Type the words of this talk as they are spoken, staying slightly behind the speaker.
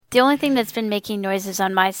The only thing that's been making noises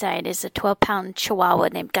on my side is a 12-pound chihuahua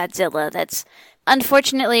named Godzilla. That's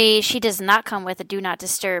unfortunately, she does not come with a do not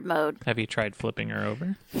disturb mode. Have you tried flipping her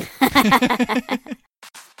over?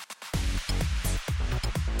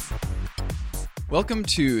 Welcome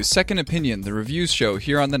to Second Opinion, the reviews show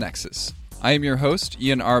here on the Nexus. I am your host,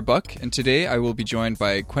 Ian R. Buck, and today I will be joined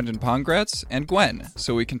by Quentin Pongratz and Gwen,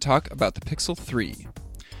 so we can talk about the Pixel 3.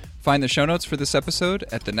 Find the show notes for this episode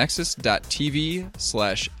at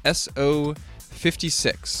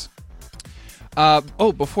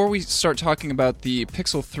thenexus.tv/SO56. Before we start talking about the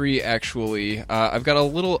Pixel 3, actually, I've got a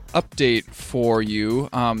little update for you.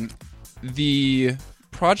 The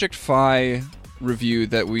Project Fi review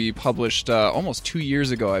that we published almost 2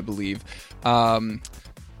 years ago, I believe.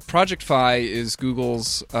 Project Fi is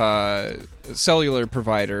Google's cellular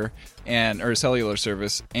provider or cellular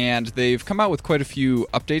service, and they've come out with quite a few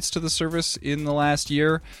updates to the service in the last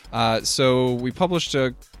year. So we published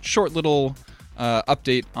a short little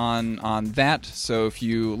update on that. So if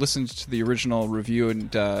you listened to the original review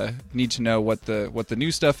and need to know what the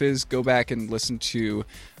new stuff is, go back and listen to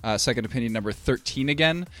Second Opinion number 13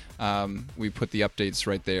 again. We put the updates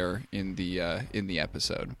right there in the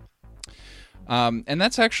episode. And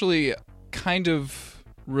that's actually kind of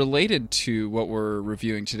related to what we're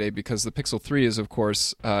reviewing today, because the Pixel 3 is, of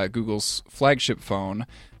course, Google's flagship phone,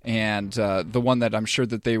 and the one that I'm sure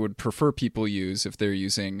that they would prefer people use if they're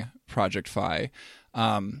using Project Fi.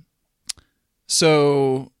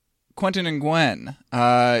 So, Quentin and Gwen,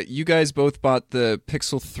 you guys both bought the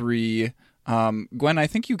Pixel 3. Gwen, I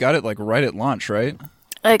think you got it right at launch, right?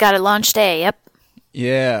 I got it launch day, yep.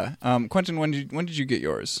 Yeah. Quentin, when did you get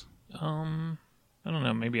yours? I don't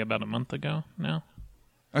know, maybe about a month ago now.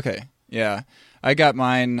 Okay, yeah. I got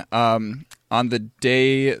mine on the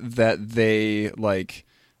day that they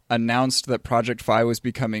announced that Project Fi was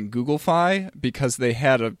becoming Google Fi, because they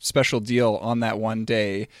had a special deal on that one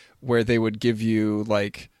day where they would give you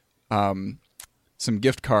some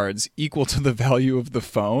gift cards equal to the value of the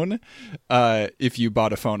phone if you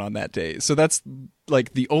bought a phone on that day. So that's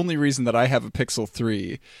the only reason that I have a Pixel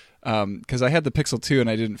 3, because I had the Pixel 2 and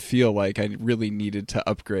I didn't feel like I really needed to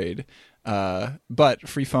upgrade. But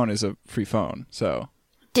free phone is a free phone, so.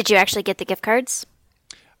 Did you actually get the gift cards?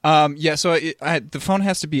 Yeah, so the phone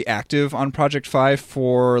has to be active on Project Fi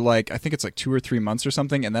for I think it's 2 or 3 months or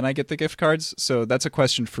something, and then I get the gift cards. So that's a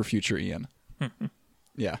question for future Ian.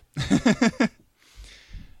 Yeah.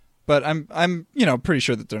 But I'm pretty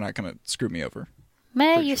sure that they're not going to screw me over.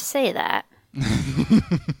 May you say that?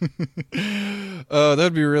 Oh,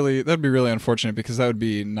 that'd be really unfortunate, because that would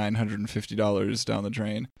be $950 down the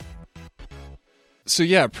drain. So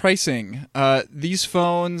yeah, pricing. These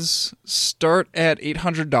phones start at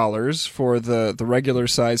 $800 for the regular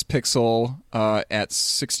size Pixel at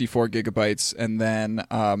 64 gigabytes, and then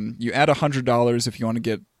you add $100 if you want to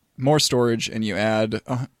get more storage, and you add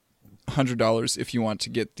 $100 if you want to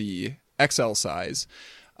get the XL size.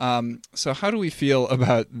 So how do we feel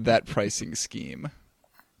about that pricing scheme?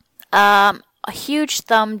 A huge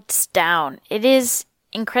thumbs down. It is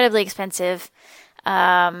incredibly expensive.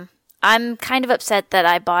 I'm kind of upset that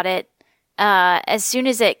I bought it as soon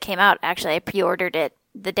as it came out. Actually, I pre-ordered it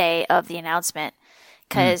the day of the announcement,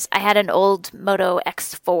 because I had an old Moto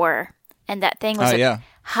X4, and that thing was a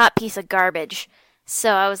hot piece of garbage. So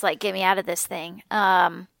I was like, get me out of this thing.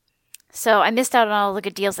 So I missed out on all the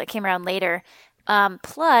good deals that came around later.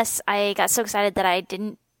 Plus, I got so excited that I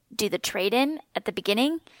didn't do the trade-in at the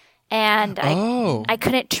beginning, and I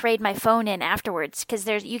couldn't trade my phone in afterwards, because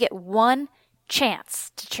you get one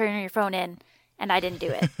chance to turn your phone in, and I didn't do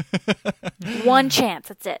it. One chance,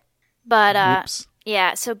 that's it. But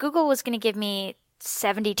yeah, so Google was going to give me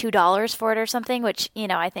 $72 for it or something, which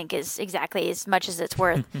I think is exactly as much as it's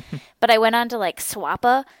worth. But I went on to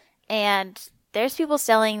Swappa, and there's people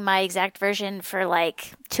selling my exact version for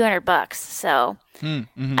 $200. So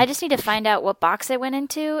I just need to find out what box it went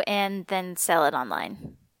into and then sell it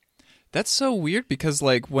online. That's so weird, because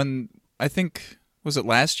when I think, was it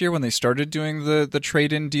last year when they started doing the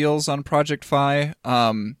trade-in deals on Project Fi?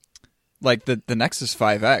 The Nexus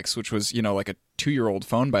 5X, which was, a 2-year-old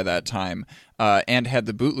phone by that time, and had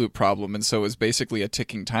the boot loop problem, and so it was basically a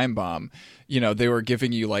ticking time bomb. They were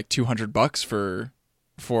giving you $200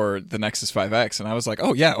 for the Nexus 5X, and I was like,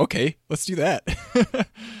 oh yeah, okay, let's do that.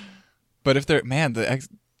 But if the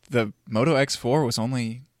Moto X4 was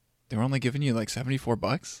they were only giving you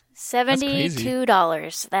 $74.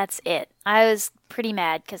 $72. That's it. I was pretty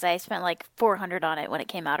mad because I spent $400 on it when it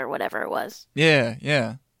came out, or whatever it was.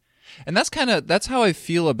 Yeah. And that's how I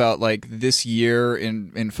feel about this year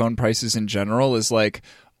in phone prices in general, is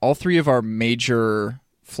all three of our major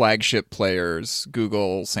flagship players,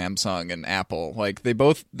 Google, Samsung, and Apple, like they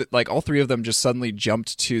both, like all three of them just suddenly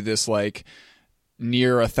jumped to this like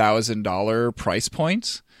near $1,000 price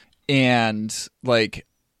point. And like,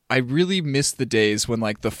 I really missed the days when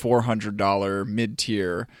like the $400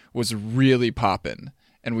 mid-tier was really poppin'.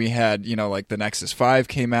 And we had, you know, like the Nexus 5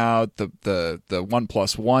 came out, the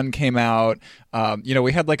OnePlus One came out. You know,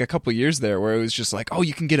 we had like a couple years there where it was just like, oh,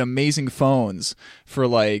 you can get amazing phones for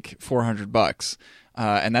like $400.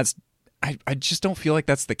 And that's, I just don't feel like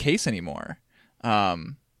that's the case anymore.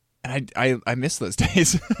 And I miss those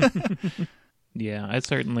days. Yeah, I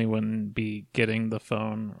certainly wouldn't be getting the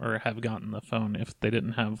phone or have gotten the phone if they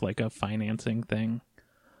didn't have like a financing thing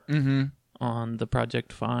on the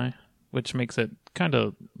Project Fi, which makes it kind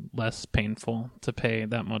of less painful to pay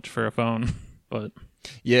that much for a phone. But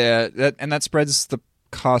yeah, that spreads the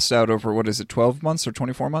cost out over, what is it, 12 months or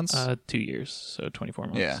 24 months? 2 years, so 24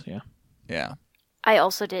 months. Yeah. I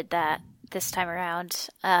also did that this time around.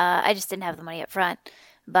 I just didn't have the money up front,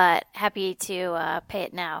 but happy to pay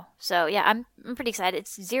it now. So yeah, I'm pretty excited.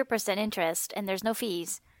 It's 0% interest and there's no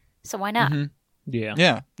fees, so why not?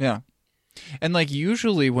 Yeah. Yeah. And like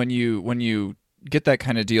usually when you get that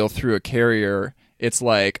kind of deal through a carrier, it's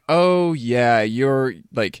like, oh yeah, you're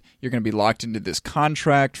going to be locked into this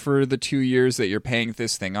contract for the 2 years that you're paying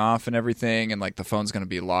this thing off and everything, and like the phone's going to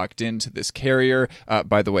be locked into this carrier.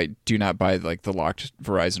 By the way, do not buy like the locked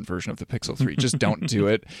Verizon version of the Pixel 3. Just don't do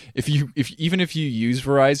it. Even if you use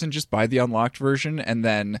Verizon, just buy the unlocked version and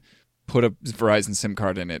then put a Verizon SIM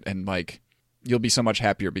card in it, and like you'll be so much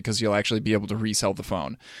happier because you'll actually be able to resell the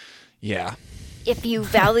phone. Yeah. If you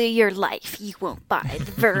value your life, you won't buy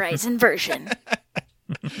the Verizon version.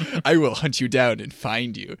 I will hunt you down and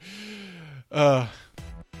find you. So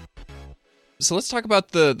let's talk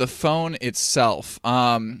about the phone itself.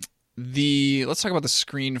 Let's talk about the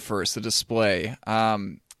screen first, the display.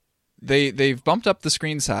 They've bumped up the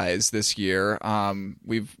screen size this year.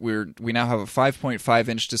 We now have a 5.5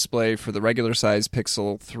 inch display for the regular size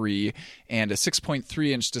Pixel 3 and a 6.3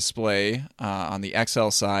 inch display on the XL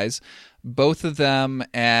size. Both of them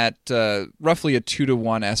at roughly a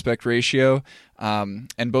 2-to-1 aspect ratio,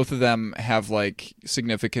 and both of them have like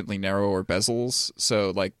significantly narrower bezels.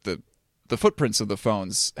 So like the footprints of the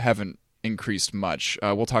phones haven't increased much.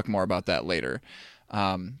 We'll talk more about that later.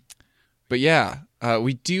 But yeah,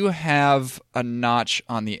 we do have a notch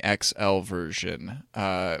on the XL version,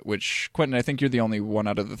 which, Quentin, I think you're the only one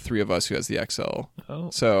out of the three of us who has the XL.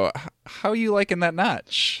 Oh. So how are you liking that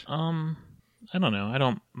notch? I don't know. I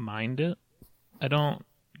don't mind it. I don't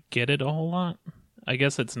get it a whole lot. I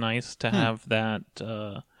guess it's nice to have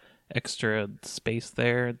that extra space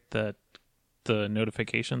there that the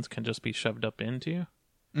notifications can just be shoved up into.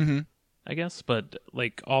 I guess, but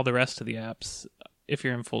like all the rest of the apps, if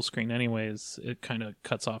you're in full screen anyways, it kind of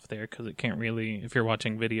cuts off there because it can't really, if you're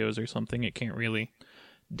watching videos or something, it can't really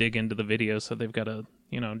dig into the video, so they've got to,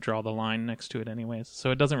 draw the line next to it anyways.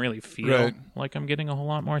 So it doesn't really feel like I'm getting a whole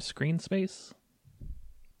lot more screen space.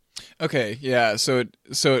 Okay, yeah, so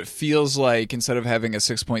it feels like instead of having a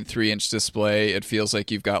 6.3 inch display, it feels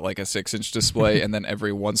like you've got like a 6 inch display, and then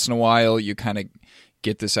every once in a while you kind of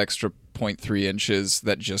get this extra 0.3 inches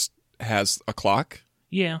that just has a clock.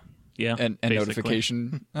 Yeah, and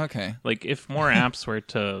notification. Okay. Like if more apps were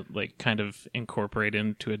to like kind of incorporate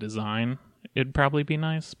into a design, it'd probably be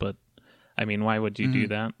nice, but I mean, why would you do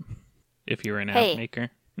that if you were an app maker?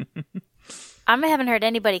 I haven't heard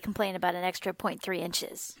anybody complain about an extra 0.3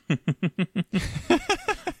 inches.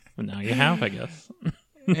 Now you have, I guess.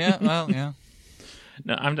 Yeah, well, yeah.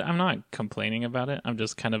 No, I'm not complaining about it. I'm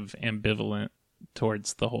just kind of ambivalent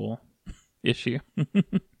towards the whole issue.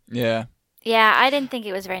 Yeah. Yeah, I didn't think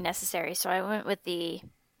it was very necessary, so I went with the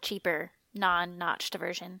cheaper, non-notched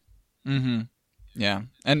version. Yeah.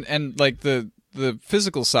 And like the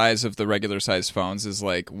physical size of the regular size phones is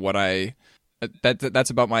like what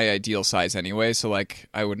that's about my ideal size anyway, so like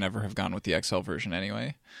I would never have gone with the XL version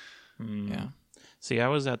anyway. Yeah. See, I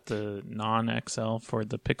was at the non-XL for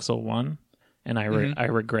the Pixel 1, and I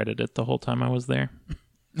regretted it the whole time I was there.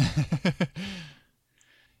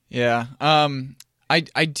 Yeah.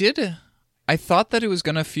 I thought that it was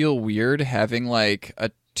going to feel weird having like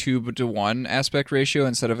a 2-to-1 aspect ratio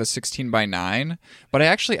instead of a 16:9, but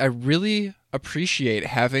I really appreciate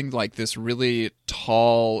having like this really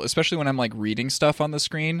tall, especially when I'm like reading stuff on the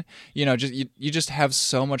screen, you just have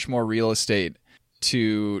so much more real estate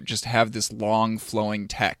to just have this long flowing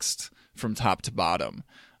text from top to bottom.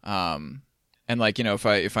 And like,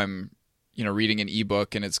 if I'm reading an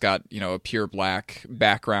ebook and it's got, a pure black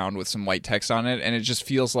background with some white text on it, and it just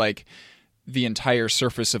feels like the entire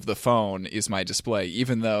surface of the phone is my display,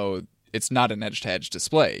 even though it's not an edge-to-edge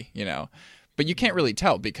display, you know. But you can't really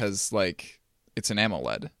tell because like it's an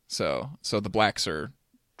AMOLED, so the blacks are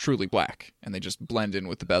truly black and they just blend in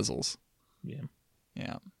with the bezels. Yeah.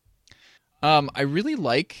 Yeah. I really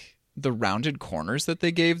like the rounded corners that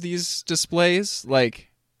they gave these displays.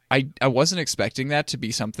 Like, I wasn't expecting that to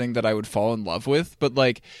be something that I would fall in love with, but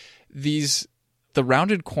like the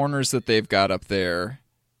rounded corners that they've got up there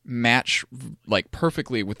match like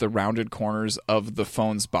perfectly with the rounded corners of the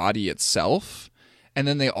phone's body itself. And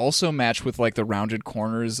then they also match with like the rounded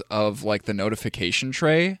corners of like the notification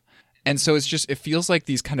tray. And so it feels like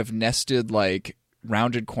these kind of nested like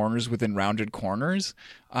rounded corners within rounded corners.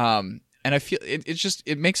 And I feel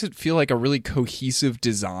it makes it feel like a really cohesive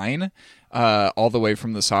design, all the way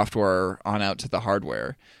from the software on out to the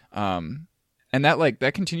hardware. And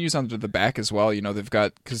that continues onto the back as well. You know, they've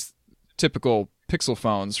got, because typical Pixel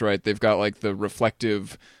phones, right? They've got like the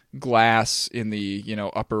reflective glass in the, you know,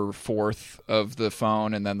 upper fourth of the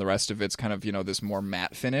phone, and then the rest of it's kind of, you know, this more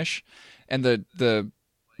matte finish. And the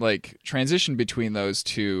like transition between those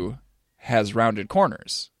two has rounded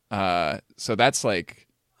corners. So that's like,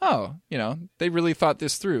 oh, you know, they really thought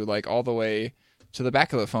this through, like all the way to the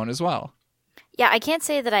back of the phone as well. Yeah, I can't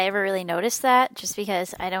say that I ever really noticed that, just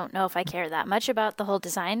because I don't know if I care that much about the whole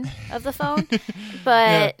design of the phone.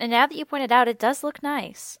 But now that you pointed out, it does look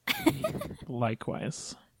nice.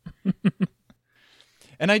 Likewise.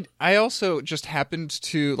 And I also just happened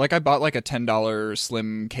to, like, I bought like a $10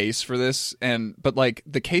 slim case for this, but like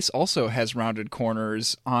the case also has rounded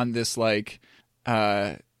corners on this, like,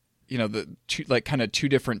 you know, the two, like kind of two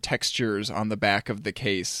different textures on the back of the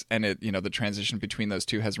case, and it, you know, the transition between those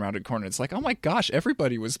two has rounded corners. It's like, oh my gosh,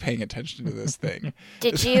 everybody was paying attention to this thing.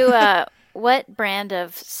 Did you, what brand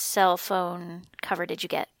of cell phone cover did you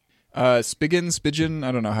get? Spigen,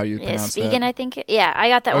 I don't know how you pronounce that. Spigen, I think. Yeah, I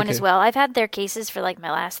got that one as well. I've had their cases for like my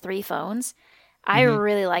last 3 phones. I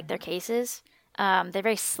really like their cases. They're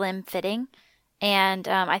very slim fitting, and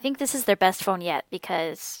I think this is their best phone yet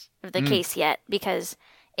because of the case yet, because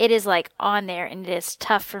it is like on there and it is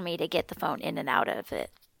tough for me to get the phone in and out of it.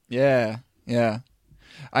 Yeah.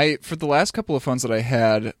 For the last couple of phones that I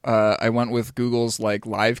had, I went with Google's like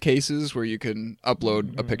live cases where you can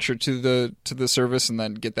upload a picture to the service and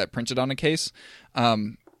then get that printed on a case.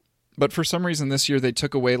 But for some reason this year they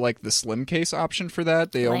took away like the slim case option for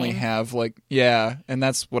that. They only have like, and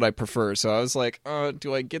that's what I prefer. So I was like,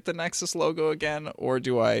 do I get the Nexus logo again, or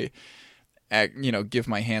do I, you know, give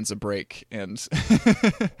my hands a break? And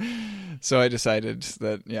so I decided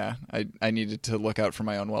that I needed to look out for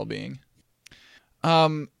my own well-being.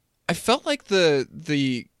 I felt like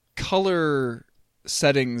the color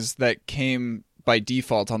settings that came by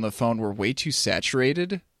default on the phone were way too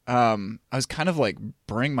saturated. I was kind of like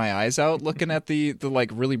burning my eyes out looking at the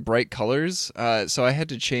like really bright colors. So I had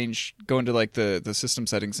to go into like the system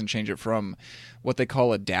settings and change it from what they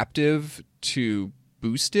call adaptive to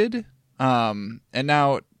boosted. And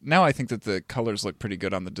now I think that the colors look pretty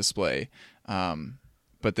good on the display.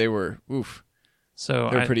 But they were, So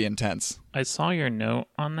they're pretty intense. I saw your note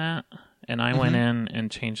on that, and I went in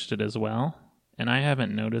and changed it as well, and I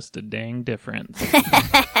haven't noticed a dang difference.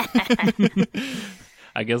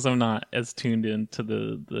 I guess I'm not as tuned into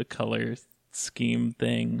the color scheme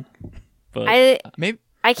thing, but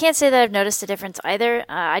I can't say that I've noticed a difference either.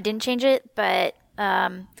 I didn't change it, but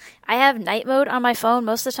I have night mode on my phone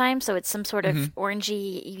most of the time, so it's some sort of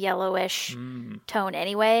orangey, yellowish tone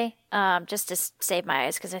anyway, just to save my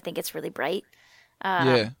eyes because I think it's really bright.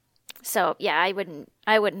 So yeah, I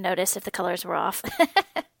wouldn't notice if the colors were off.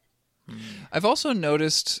 I've also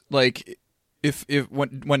noticed like if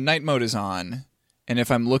when night mode is on, and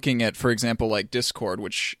if I'm looking at, for example, like Discord,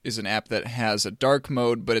 which is an app that has a dark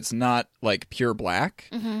mode, but it's not like pure black,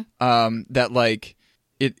 that like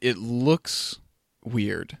it looks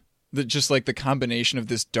weird. Just like the combination of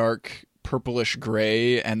this dark purplish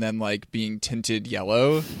gray and then like being tinted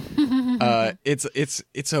yellow,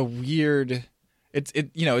 it's a weird.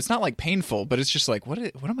 You know, it's not like painful, but it's just like, what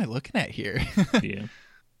am I looking at here? Yeah.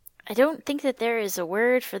 I don't think that there is a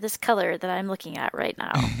word for this color that I'm looking at right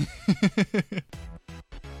now.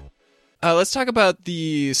 Let's talk about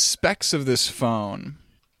the specs of this phone.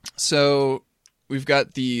 So we've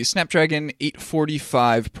got the Snapdragon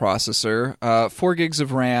 845 processor, 4 gigs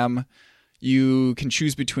of RAM. You can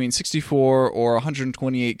choose between 64 or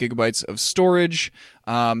 128 gigabytes of storage,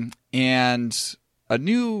 and a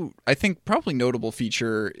new, I think, probably notable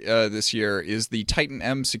feature this year is the Titan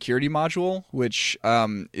M security module, which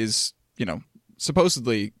is, you know,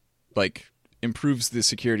 supposedly like improves the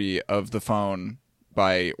security of the phone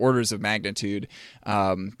by orders of magnitude,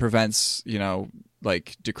 prevents, you know,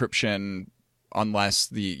 like decryption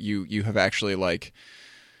unless you have actually like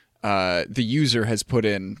the user has put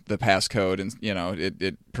in the passcode, and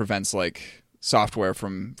it prevents like software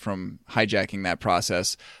from hijacking that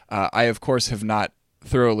process. I of course have not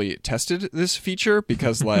thoroughly tested this feature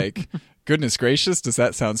because like goodness gracious, does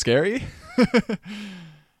that sound scary?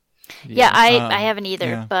 Yeah, I haven't either,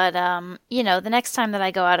 yeah. but the next time that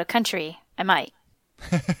I go out of country, I might.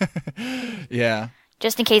 Yeah.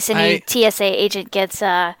 Just in case any TSA agent gets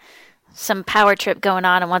some power trip going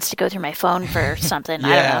on and wants to go through my phone for something.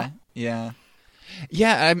 I don't know.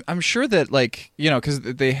 Yeah, I'm sure that like, because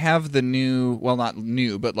they have the new, well, not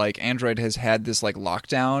new, but like Android has had this like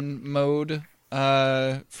lockdown mode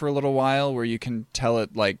for a little while where you can tell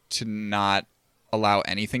it like to not allow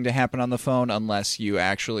anything to happen on the phone unless you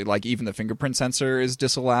actually, like, even the fingerprint sensor is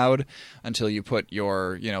disallowed until you put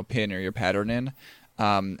your PIN or your pattern in.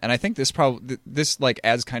 And I think this like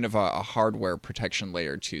adds kind of a hardware protection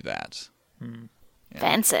layer to that. Yeah.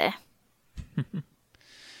 Fancy.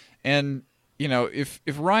 And if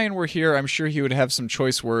Ryan were here, I'm sure he would have some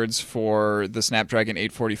choice words for the Snapdragon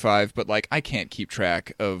 845. But like, I can't keep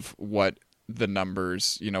track of what the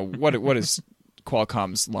numbers. What is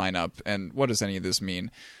Qualcomm's lineup, and what does any of this mean?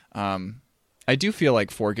 I do feel like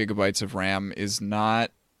 4 gigabytes of RAM is not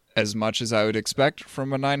as much as I would expect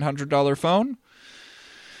from a $900 phone.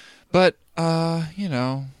 But,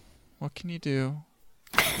 what can you do?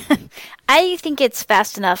 I think it's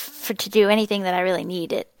fast enough to do anything that I really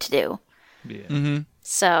need it to do. Yeah. Mm-hmm.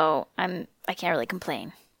 So I can't really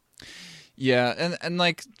complain. Yeah, and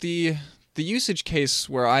like the usage case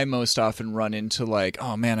where I most often run into like,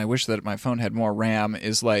 oh man, I wish that my phone had more RAM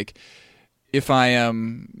is like if I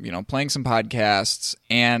am, playing some podcasts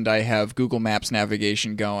and I have Google Maps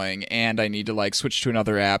navigation going and I need to like switch to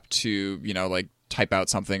another app to, like type out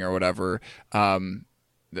something or whatever.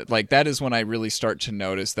 Like that is when I really start to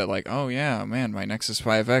notice that like, oh yeah, man, my Nexus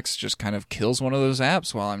 5X just kind of kills one of those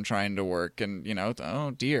apps while I'm trying to work, and oh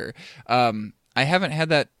dear. I haven't had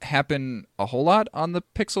that happen a whole lot on the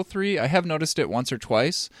Pixel 3. I have noticed it once or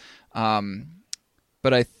twice.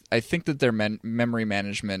 But I think that their memory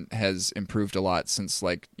management has improved a lot since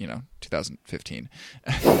like, 2015.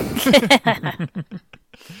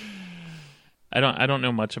 I don't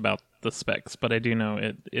know much about the specs, but I do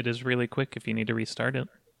know it is really quick if you need to restart it.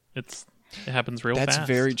 It happens real fast. That's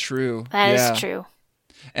very true. That is true.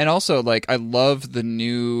 And also, like, I love the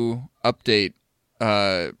new update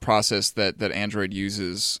process that Android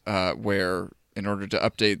uses, where in order to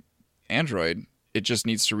update Android, it just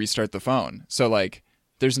needs to restart the phone. So, like,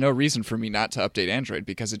 there's no reason for me not to update Android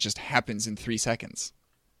because it just happens in 3 seconds.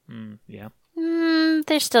 Yeah.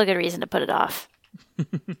 There's still good reason to put it off.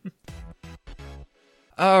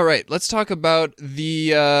 All right, let's talk about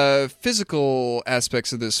the physical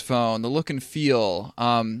aspects of this phone, the look and feel.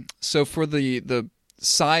 So for the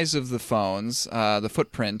size of the phones, the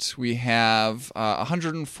footprint, we have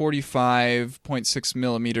 145.6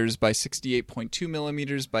 millimeters by 68.2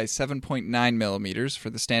 millimeters by 7.9 millimeters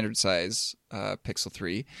for the standard size Pixel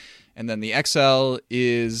 3. And then the XL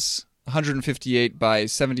is 158 by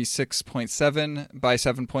 76.7 by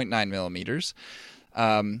 7.9 millimeters.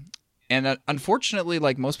 And unfortunately,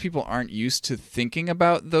 like, most people aren't used to thinking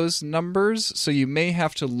about those numbers, so you may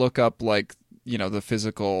have to look up, like, the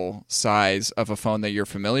physical size of a phone that you're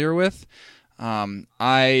familiar with.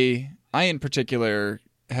 I in particular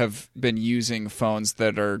have been using phones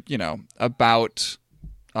that are, about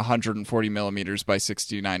 140 millimeters by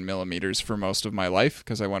 69 millimeters for most of my life,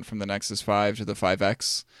 because I went from the Nexus 5 to the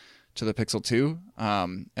 5X to the Pixel 2,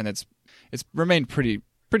 and it's remained pretty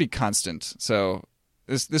constant. So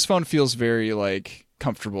this phone feels very like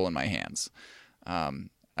comfortable in my hands.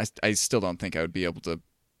 I still don't think I would be able to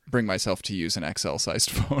bring myself to use an XL sized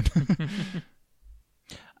phone.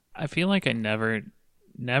 I feel like I never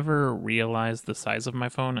realized the size of my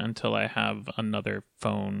phone until I have another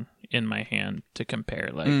phone in my hand to compare.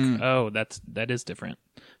 Like, oh, that is different.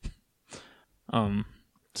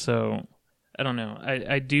 So I don't know.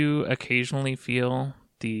 I do occasionally feel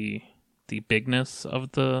the bigness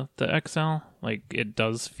of the XL. Like, it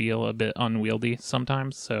does feel a bit unwieldy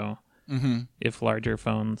sometimes. So if larger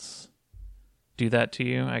phones do that to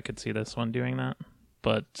you, I could see this one doing that.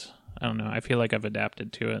 But I don't know. I feel like I've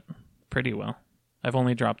adapted to it pretty well. I've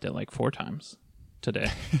only dropped it like 4 times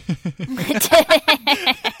today.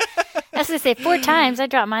 I was going to say 4 times. I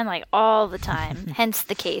drop mine like all the time. Hence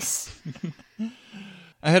the case.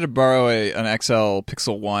 I had to borrow an XL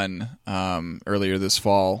Pixel 1 earlier this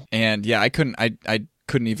fall, and yeah, I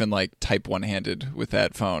couldn't even like type one-handed with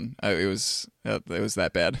that phone. It was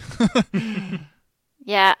that bad.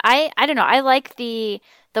 Yeah, I don't know. I like the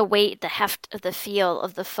weight, the heft of the feel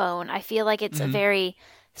of the phone. I feel like it's a very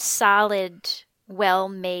solid,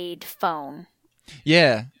 well-made phone.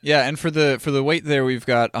 Yeah, and for the weight there, we've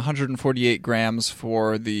got 148 grams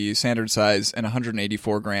for the standard size and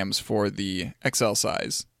 184 grams for the XL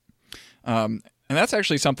size. And that's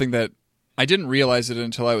actually something that I didn't realize it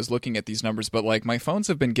until I was looking at these numbers, but like my phones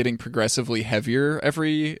have been getting progressively heavier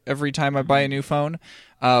every time I buy a new phone,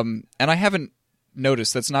 and I haven't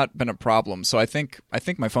noticed that's not been a problem. So I think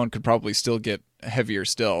my phone could probably still get heavier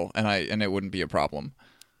still, and it wouldn't be a problem.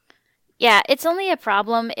 Yeah, it's only a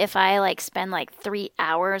problem if I like spend like 3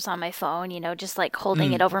 hours on my phone, just like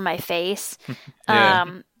holding it over my face. Yeah.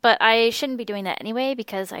 But I shouldn't be doing that anyway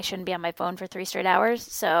because I shouldn't be on my phone for 3 straight hours,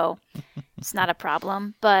 so it's not a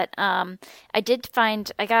problem. But I did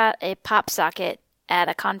find I got a pop socket at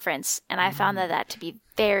a conference, and I found that to be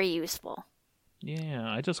very useful.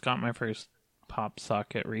 Yeah, I just got my first pop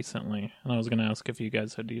socket recently, and I was going to ask if you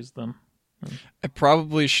guys had used them. I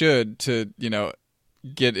probably should to,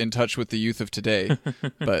 get in touch with the youth of today,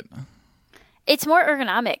 but It's more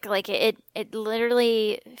ergonomic. Like it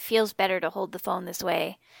literally feels better to hold the phone this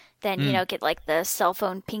way than, get like the cell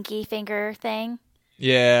phone pinky finger thing.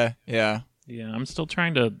 yeah. Yeah, I'm still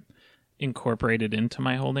trying to incorporate it into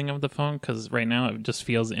my holding of the phone because right now it just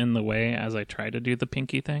feels in the way as I try to do the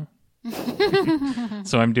pinky thing.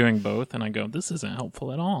 So I'm doing both, and I go, this isn't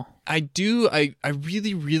helpful at all. I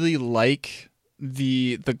really, really like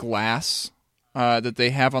the glass that they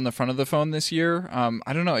have on the front of the phone this year.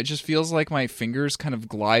 I don't know. It just feels like my fingers kind of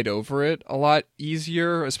glide over it a lot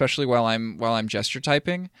easier, especially while I'm gesture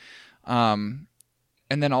typing. And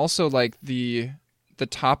then also like the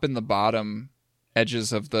top and the bottom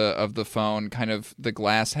edges of the phone, kind of the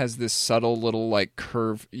glass has this subtle little like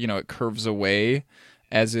curve. It curves away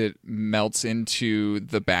as it melts into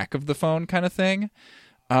the back of the phone, kind of thing.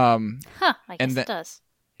 I guess it does.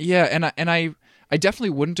 Yeah, and I definitely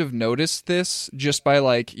wouldn't have noticed this just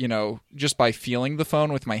by just by feeling the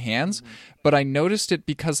phone with my hands, but I noticed it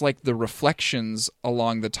because like the reflections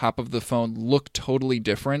along the top of the phone look totally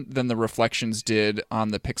different than the reflections did on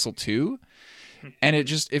the Pixel 2. And it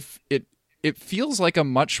just it feels like a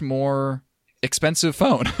much more expensive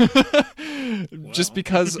phone. Just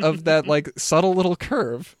because of that like subtle little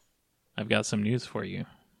curve. I've got some news for you.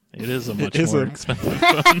 It is a much more expensive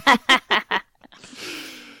phone.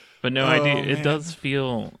 But no, I do. Man. It does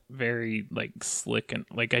feel very like slick, and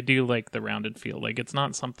like I do like the rounded feel. Like it's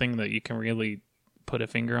not something that you can really put a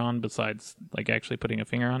finger on besides like actually putting a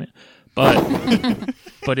finger on it. But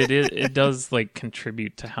it does like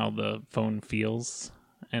contribute to how the phone feels.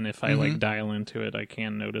 And if I like dial into it, I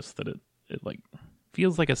can notice that it like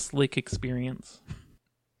feels like a slick experience.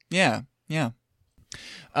 Yeah.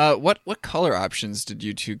 What color options did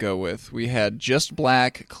you two go with? We had just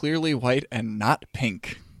black, clearly white, and not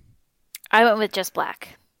pink. I went with just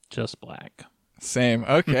black. Just black. Same.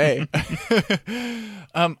 Okay.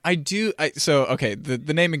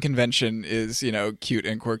 The naming convention is, cute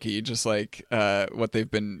and quirky, just like what they've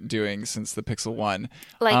been doing since the Pixel 1.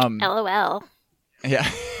 Like LOL. Yeah.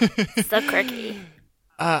 So quirky.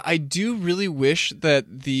 I do really wish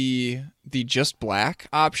that the just black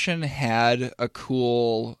option had a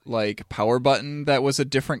cool like power button that was a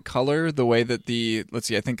different color. The way that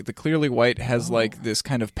I think the clearly white has like this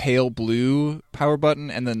kind of pale blue power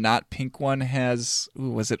button, and the not pink one has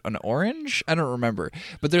was it an orange? I don't remember.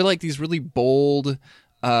 But they're like these really bold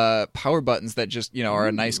power buttons that just are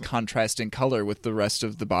a nice contrasting color with the rest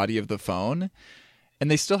of the body of the phone.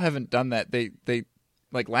 And they still haven't done that. They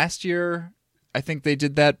like last year, I think they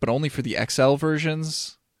did that, but only for the XL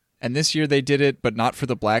versions. And this year they did it, but not for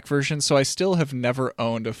the black version. So I still have never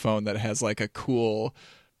owned a phone that has like a cool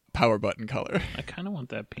power button color. I kind of want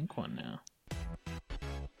that pink one now.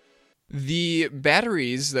 The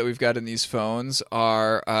batteries that we've got in these phones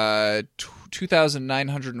are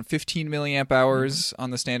 2,915 milliamp hours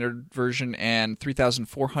on the standard version and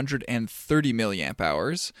 3,430 milliamp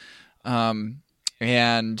hours.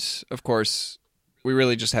 And of course, we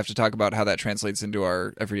really just have to talk about how that translates into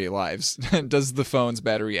our everyday lives. Does the phone's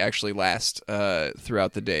battery actually last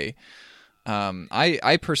throughout the day?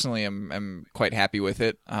 I personally am quite happy with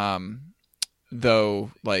it.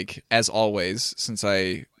 Though, like, as always, since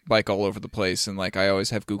I bike all over the place and, like, I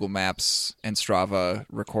always have Google Maps and Strava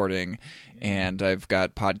recording and I've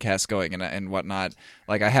got podcasts going and whatnot,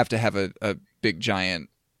 like, I have to have a big,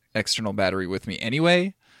 giant external battery with me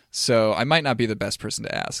anyway. So I might not be the best person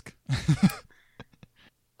to ask.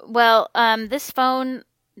 Well, this phone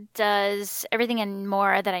does everything and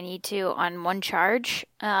more that I need to on one charge.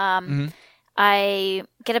 I I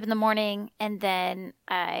get up in the morning and then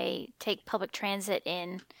I take public transit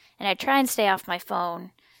in, and I try and stay off my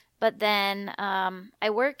phone. But then I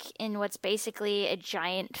work in what's basically a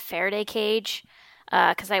giant Faraday cage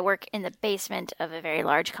because I work in the basement of a very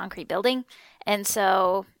large concrete building. And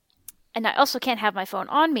I also can't have my phone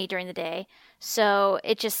on me during the day. So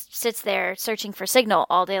it just sits there searching for signal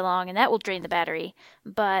all day long, and that will drain the battery.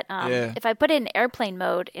 But if I put it in airplane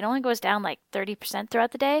mode, it only goes down like 30%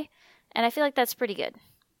 throughout the day. And I feel like that's pretty good.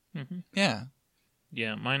 Mm-hmm. Yeah.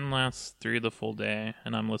 Yeah, mine lasts through the full day,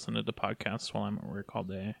 and I'm listening to podcasts while I'm at work all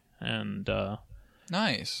day. And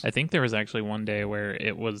nice. I think there was actually one day where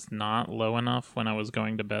it was not low enough when I was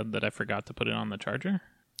going to bed that I forgot to put it on the charger.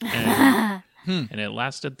 And, and it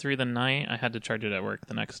lasted through the night. I had to charge it at work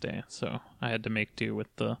the next day, so I had to make do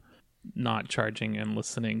with the not charging and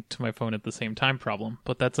listening to my phone at the same time problem.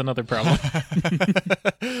 But that's another problem.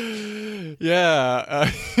 Yeah,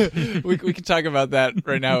 we can talk about that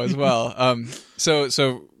right now as well.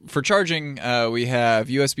 So for charging, we have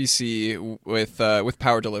USB-C with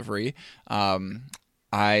power delivery.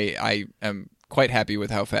 I am quite happy with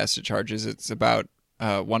how fast it charges. It's about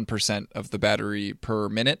 1% of the battery per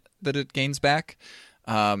minute that it gains back.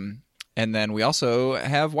 And then we also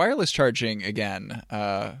have wireless charging again,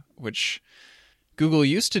 which Google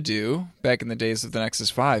used to do back in the days of the Nexus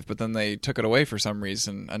 5, but then they took it away for some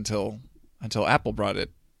reason until Apple brought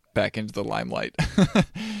it back into the limelight.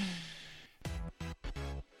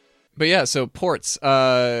 But yeah, so ports.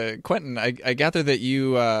 Quentin, I gather that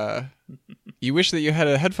you wish that you had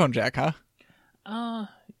a headphone jack, huh?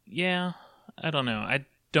 Yeah. I don't know. I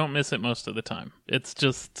don't miss it most of the time. It's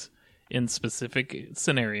just in specific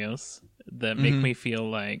scenarios that make me feel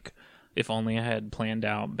like if only I had planned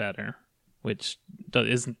out better, which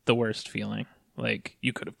isn't the worst feeling. Like,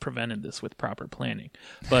 you could have prevented this with proper planning.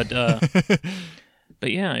 But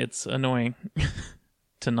but yeah, it's annoying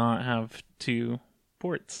to not have two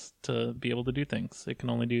ports to be able to do things. It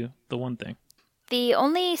can only do the one thing. The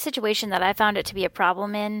only situation that I found it to be a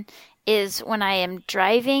problem in is when I am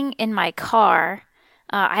driving in my car.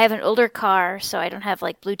 I have an older car, so I don't have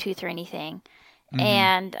like Bluetooth or anything.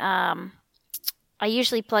 And I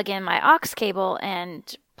usually plug in my aux cable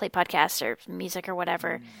and play podcasts or music or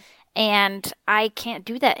whatever. And I can't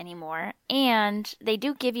do that anymore. And they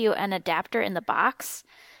do give you an adapter in the box.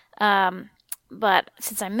 But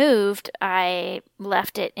since I moved, I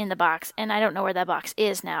left it in the box, and I don't know where that box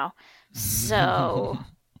is now. So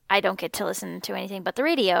I don't get to listen to anything but the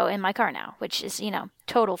radio in my car now, which is,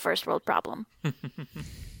 total first world problem.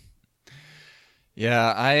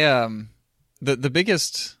 Yeah, the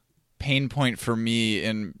biggest pain point for me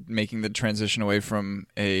in making the transition away from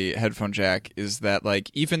a headphone jack is that, like,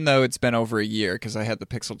 even though it's been over a year, because I had the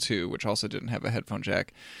Pixel 2, which also didn't have a headphone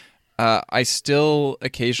jack, I still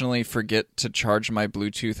occasionally forget to charge my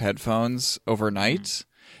Bluetooth headphones overnight.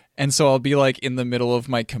 And so I'll be like in the middle of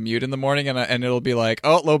my commute in the morning and it'll be like,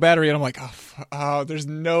 oh, low battery. And I'm like, oh, there's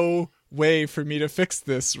no way for me to fix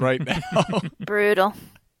this right now. Brutal.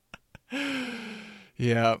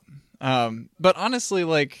 Yeah. But honestly,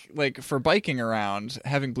 like for biking around,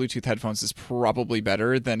 having Bluetooth headphones is probably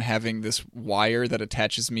better than having this wire that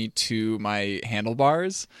attaches me to my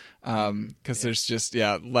handlebars. Because there's just,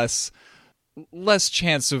 less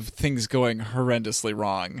chance of things going horrendously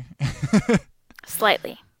wrong.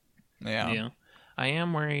 Slightly. Yeah. I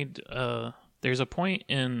am worried. There's a point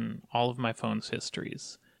in all of my phone's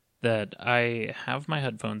histories that I have my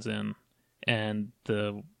headphones in and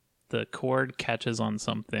the cord catches on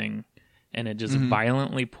something and it just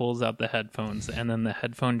violently pulls out the headphones, and then the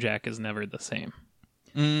headphone jack is never the same.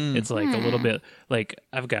 It's like a little bit like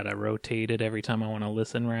I've got to rotate it every time I want to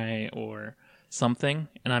listen right or something,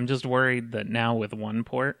 and I'm just worried that now with one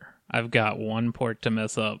port, I've got one port to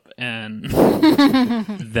mess up, and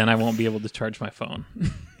then I won't be able to charge my phone.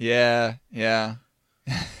 Yeah.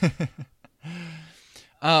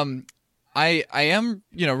 I am,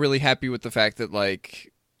 really happy with the fact that,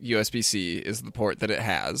 like, USB-C is the port that it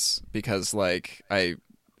has, because, like, I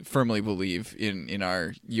firmly believe in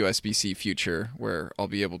our USB-C future where I'll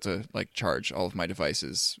be able to, like, charge all of my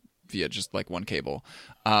devices via just, like, one cable.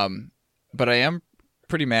 But I am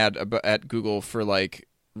pretty mad at Google for, like,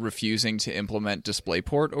 refusing to implement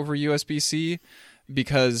DisplayPort over USB-C,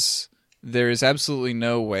 because there is absolutely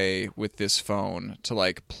no way with this phone to,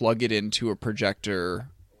 like, plug it into a projector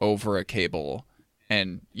over a cable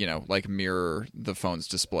and, like, mirror the phone's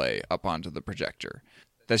display up onto the projector.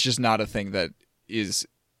 That's just not a thing that is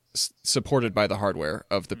supported by the hardware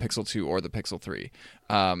of the Pixel 2 or the Pixel 3.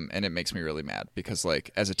 And it makes me really mad because,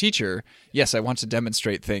 like, as a teacher, yes, I want to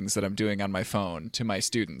demonstrate things that I'm doing on my phone to my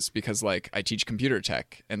students because, like, I teach computer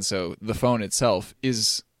tech. And so the phone itself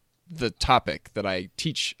is the topic that I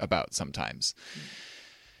teach about sometimes.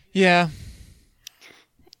 Yeah.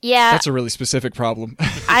 Yeah. That's a really specific problem.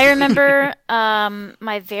 I remember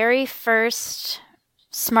my very first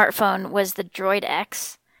smartphone was the Droid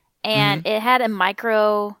X, and it had a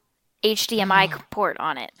micro HDMI port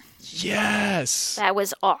on it. Yes. That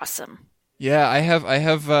was awesome. Yeah, I have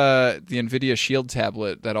the NVIDIA Shield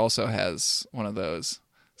tablet that also has one of those.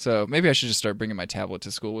 So maybe I should just start bringing my tablet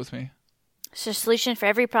to school with me. It's a solution for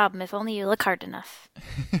every problem if only you look hard enough.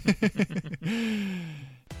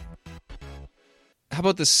 How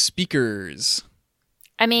about the speakers?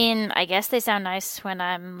 I mean, I guess they sound nice when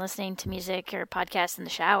I'm listening to music or podcasts in the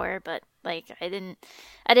shower, but like I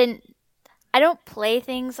don't play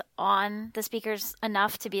things on the speakers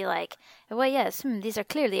enough to be like, well, yes, these are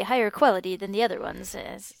clearly higher quality than the other ones.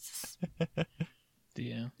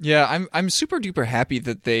 Yeah, I'm super duper happy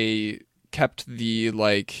that they kept the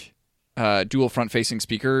like dual front facing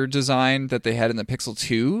speaker design that they had in the Pixel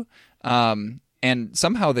 2. And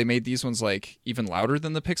somehow they made these ones like even louder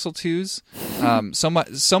than the Pixel 2s.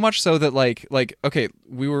 So much so that like okay,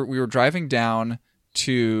 we were driving down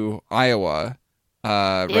to Iowa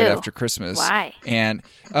right after Christmas. Why? And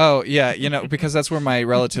because that's where my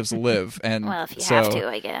relatives live. And well, if you have to,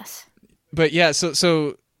 I guess. But yeah,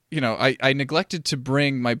 so I neglected to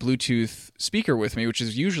bring my Bluetooth speaker with me, which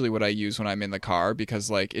is usually what I use when I'm in the car because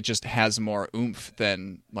like it just has more oomph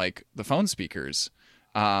than like the phone speakers.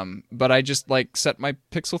 But I just like set my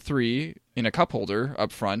Pixel 3 in a cup holder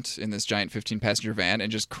up front in this giant 15-passenger van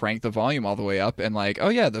and just crank the volume all the way up and like, oh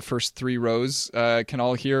yeah, the first 3 rows can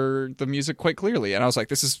all hear the music quite clearly. And I was like,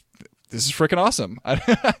 this is freaking awesome.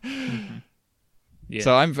 Yeah.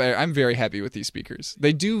 So I'm very happy with these speakers.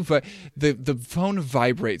 They do, but the phone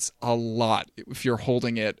vibrates a lot if you're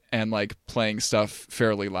holding it and like playing stuff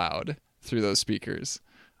fairly loud through those speakers.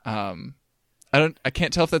 I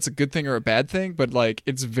can't tell if that's a good thing or a bad thing, but like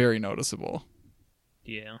it's very noticeable.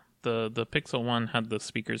 Yeah. The Pixel 1 had the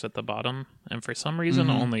speakers at the bottom, and for some reason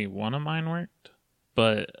only one of mine worked.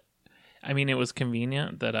 But I mean, it was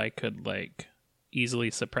convenient that I could like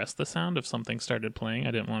easily suppress the sound if something started playing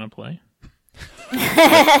I didn't want to play.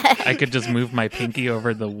 I could just move my pinky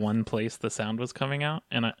over the one place the sound was coming out,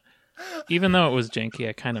 and even though it was janky,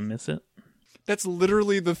 I kind of miss it. That's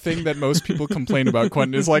literally the thing that most people complain about,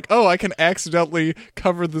 Quentin, is like, oh, I can accidentally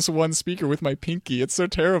cover this one speaker with my pinky. It's so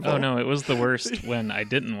terrible. Oh, no, it was the worst when I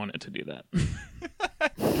didn't want it to do that.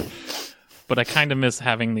 But I kind of miss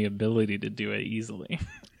having the ability to do it easily.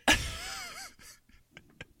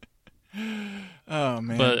 Oh,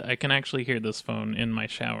 man. But I can actually hear this phone in my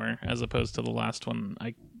shower, as opposed to the last one.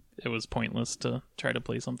 It was pointless to try to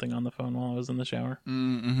play something on the phone while I was in the shower.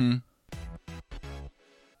 Mm-hmm.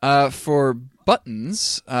 For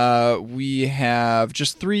buttons, we have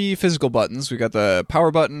just 3 physical buttons. We got the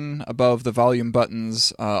power button above the volume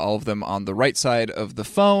buttons, all of them on the right side of the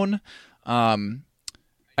phone.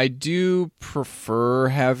 I do prefer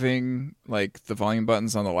having like the volume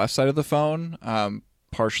buttons on the left side of the phone,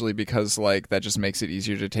 partially because like that just makes it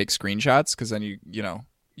easier to take screenshots because then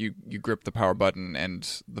you grip the power button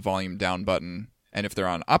and the volume down button, and if they're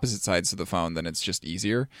on opposite sides of the phone, then it's just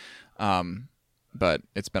easier. But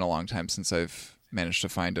it's been a long time since I've managed to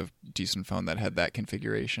find a decent phone that had that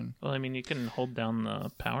configuration. Well, I mean, you can hold down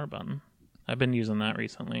the power button. I've been using that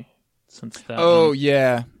recently since that.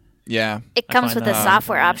 Yeah. It comes with a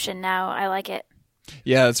software option now. I like it.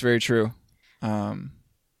 Yeah, that's very true. I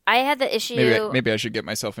had the issue. Maybe I should get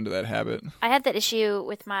myself into that habit. I had that issue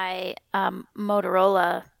with my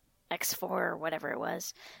Motorola X4 or whatever it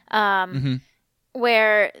was,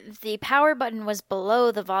 where the power button was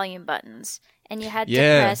below the volume buttons, and you had to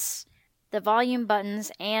press the volume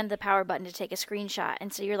buttons and the power button to take a screenshot.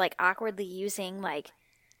 And so you're like awkwardly using like,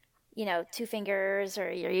 2 fingers, or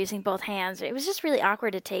you're using both hands. It was just really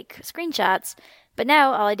awkward to take screenshots. But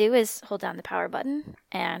now all I do is hold down the power button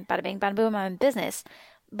and bada bing, bada boom, I'm in business.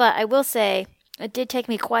 But I will say it did take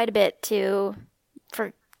me quite a bit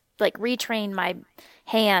retrain my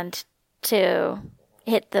hand to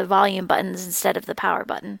hit the volume buttons instead of the power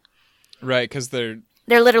button. Right, because they're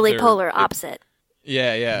literally polar opposite.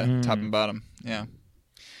 Yeah, top and bottom. Yeah.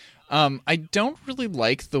 I don't really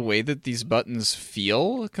like the way that these buttons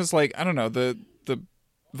feel because, like, I don't know, the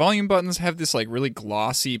volume buttons have this like really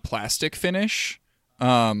glossy plastic finish,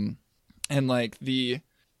 and like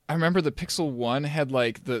I remember the Pixel 1 had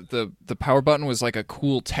like the power button was like a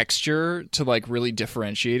cool texture to like really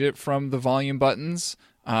differentiate it from the volume buttons.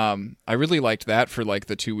 I really liked that for like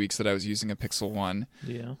the 2 weeks that I was using a Pixel 1.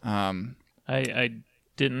 Yeah. I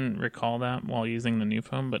didn't recall that while using the new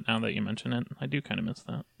phone, but now that you mention it, I do kind of miss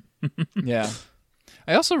that. Yeah.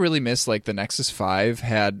 I also really miss like the Nexus 5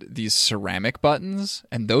 had these ceramic buttons,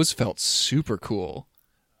 and those felt super cool.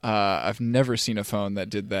 I've never seen a phone that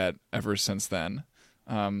did that ever since then.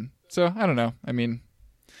 So I don't know. I mean,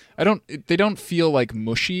 they don't feel like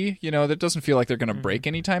mushy, you know, that doesn't feel like they're going to break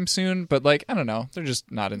anytime soon, but like, I don't know. They're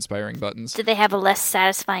just not inspiring buttons. Did they have a less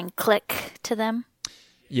satisfying click to them?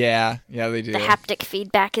 Yeah, they do. The haptic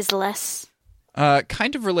feedback is less.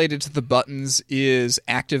 Kind of related to the buttons is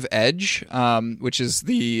Active Edge, which is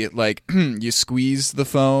the, like, you squeeze the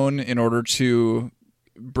phone in order to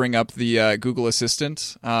bring up the Google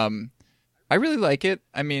Assistant. I really like it.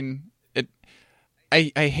 I mean,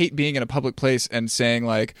 I hate being in a public place and saying,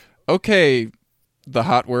 like, okay, the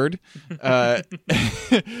hot word.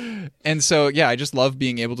 And so, yeah, I just love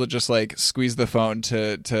being able to just, like, squeeze the phone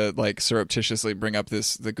to like, surreptitiously bring up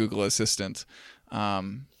the Google Assistant.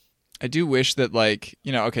 I do wish that, like,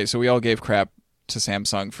 you know, okay, so we all gave crap to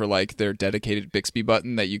Samsung for, like, their dedicated Bixby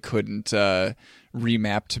button that you couldn't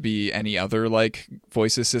remap to be any other, like,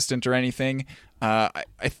 voice assistant or anything.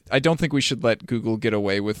 I don't think we should let Google get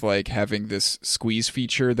away with, like, having this squeeze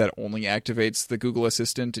feature that only activates the Google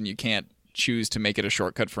Assistant and you can't choose to make it a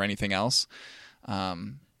shortcut for anything else.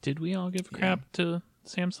 Did we all give crap to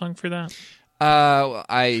Samsung for that?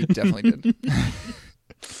 I definitely did.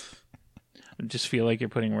 I just feel like you're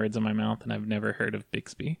putting words in my mouth, and I've never heard of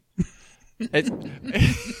Bixby.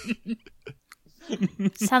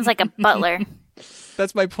 Sounds like a butler.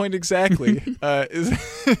 That's my point exactly.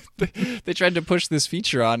 They tried to push this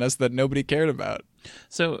feature on us that nobody cared about.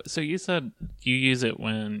 So you said you use it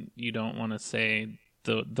when you don't want to say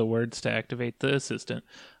the words to activate the assistant.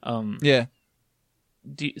 Yeah.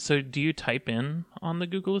 Do you type in on the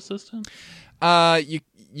Google Assistant?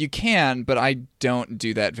 You can, but I don't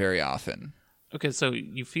do that very often. Okay, so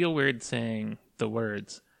you feel weird saying the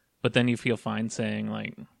words, but then you feel fine saying,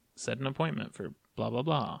 like, set an appointment for blah blah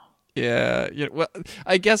blah. Yeah. Well,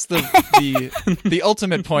 I guess the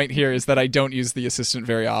ultimate point here is that I don't use the assistant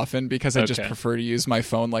very often because I just prefer to use my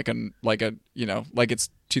phone like it's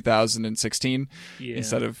 2016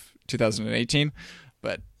 instead of 2018.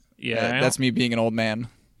 But yeah, that's me being an old man.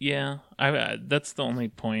 Yeah, that's the only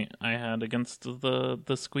point I had against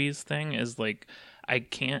the squeeze thing is, like, I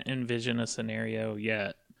can't envision a scenario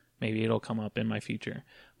yet. Maybe it'll come up in my future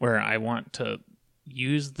where I want to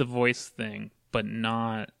use the voice thing, but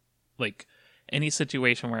not, like, any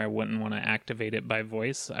situation where I wouldn't want to activate it by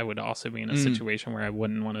voice. I would also be in a situation where I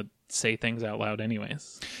wouldn't want to say things out loud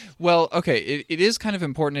anyways. Well, okay, it is kind of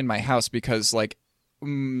important in my house because, like,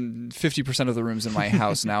 50% of the rooms in my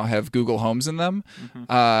house now have Google Homes in them,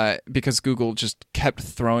 because Google just kept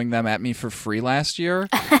throwing them at me for free last year.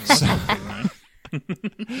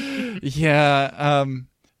 Yeah.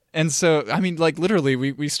 And so, I mean, like, literally,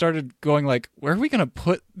 we started going, like, where are we going to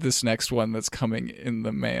put this next one that's coming in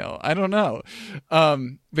the mail? I don't know.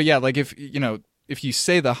 But yeah, like, if you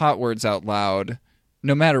say the hot words out loud,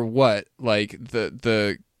 no matter what, like,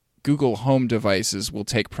 the Google Home devices will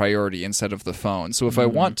take priority instead of the phone. So if I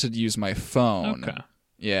want to use my phone,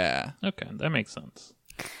 yeah. Okay, that makes sense.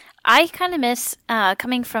 I kind of miss,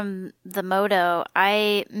 coming from the Moto,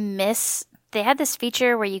 they had this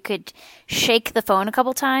feature where you could shake the phone a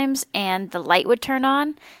couple times and the light would turn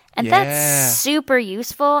on. And that's super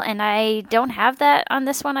useful, and I don't have that on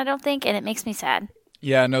this one, I don't think, and it makes me sad.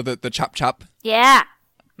 Yeah, no, the chop chop. Yeah.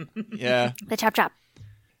 Yeah. The chop chop.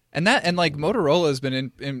 And like Motorola has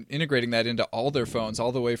been integrating that into all their phones,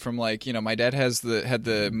 all the way from, like, you know, my dad had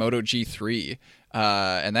the Moto G3,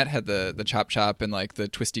 and that had the chop chop and, like, the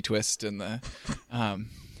twisty twist and the.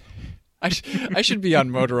 I should be on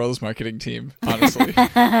Motorola's marketing team, honestly.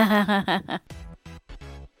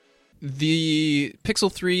 The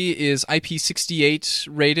Pixel 3 is IP68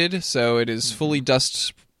 rated, so it is fully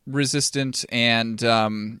dust resistant,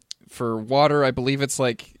 and for water, I believe it's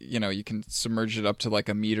like, you know, you can submerge it up to like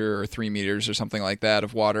 1 meter or 3 meters or something like that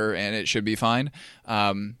of water, and it should be fine.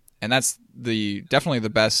 And that's definitely the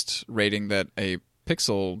best rating that a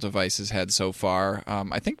Pixel device has had so far.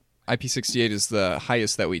 I think IP68 is the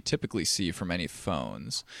highest that we typically see from any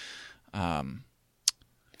phones.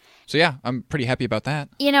 So yeah, I'm pretty happy about that.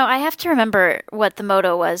 You know, I have to remember what the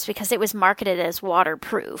Moto was because it was marketed as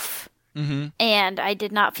waterproof. Mm-hmm. And I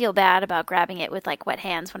did not feel bad about grabbing it with, like, wet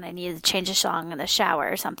hands when I needed to change a song in the shower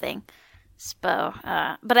or something. So,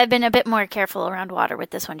 but I've been a bit more careful around water with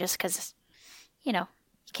this one just because, you know,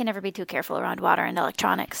 you can never be too careful around water and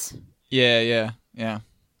electronics. Yeah.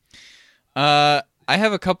 I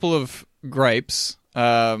have a couple of gripes.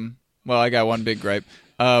 Well, I got one big gripe.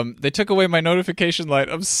 They took away my notification light.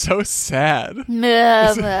 I'm so sad.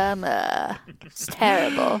 It's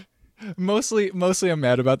terrible. Mostly I'm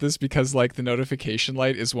mad about this because like the notification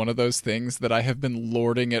light is one of those things that I have been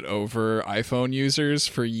lording it over iPhone users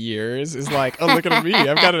for years. Is like, oh, look at me.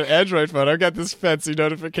 I've got an Android phone. I've got this fancy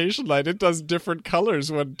notification light. It does different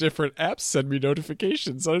colors when different apps send me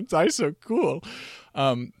notifications. So it's so cool.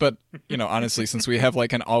 But honestly, since we have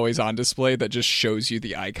like an always on display that just shows you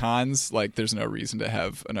the icons, like there's no reason to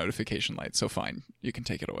have a notification light. So fine, you can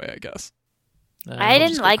take it away, I guess. I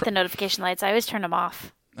didn't like the notification lights. I always turn them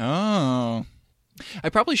off. Oh, I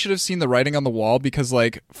probably should have seen the writing on the wall because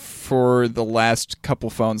like for the last couple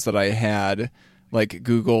phones that I had, like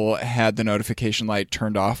Google had the notification light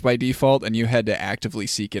turned off by default and you had to actively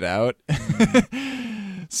seek it out.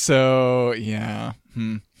 So yeah.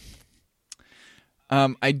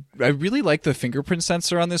 I really like the fingerprint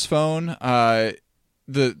sensor on this phone.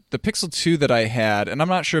 The Pixel 2 that I had, and I'm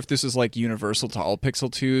not sure if this is like universal to all Pixel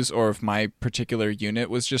 2s or if my particular unit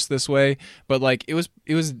was just this way, but like it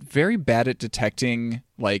was very bad at detecting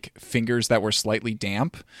like fingers that were slightly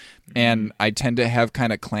damp, and I tend to have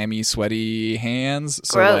kind of clammy, sweaty hands.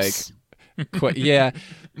 So Gross. like, yeah,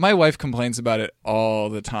 my wife complains about it all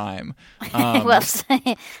the time. Well,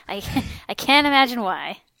 I can't imagine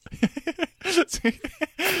why.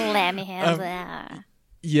 Clammy hands.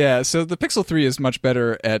 Yeah, so the Pixel 3 is much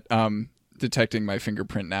better at detecting my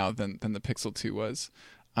fingerprint now than the Pixel 2 was.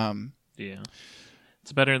 Yeah.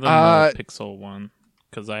 It's better than the Pixel 1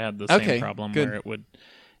 because I had the same problem good. where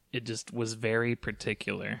it just was very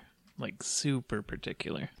particular, like super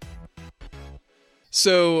particular.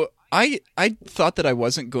 So I thought that I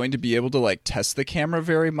wasn't going to be able to like test the camera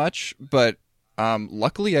very much, but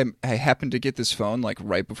luckily I happened to get this phone like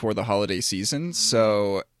right before the holiday season,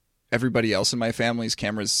 so everybody else in my family's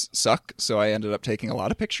cameras suck, so I ended up taking a lot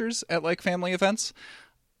of pictures at like family events.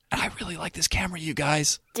 And I really like this camera, you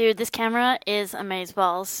guys. Dude, this camera is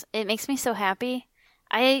amazeballs. It makes me so happy.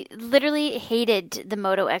 I literally hated the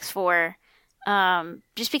Moto X4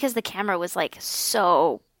 just because the camera was like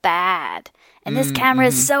so bad. And this camera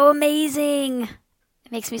is so amazing.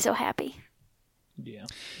 It makes me so happy. Yeah.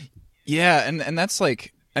 Yeah, and that's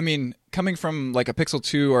like, I mean, coming from like a Pixel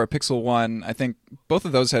 2 or a Pixel 1, I think both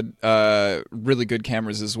of those had really good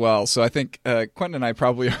cameras as well. So I think Quentin and I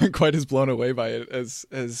probably aren't quite as blown away by it as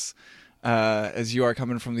you are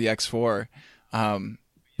coming from the X4.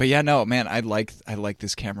 But yeah, no, man, I like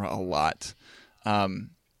this camera a lot.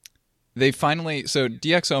 They finally, so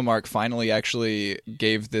DxOMark finally actually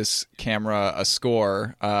gave this camera a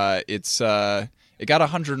score. It got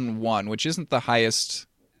 101, which isn't the highest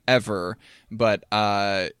ever, but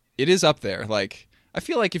it is up there. Like, I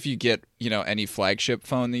feel like if you get any flagship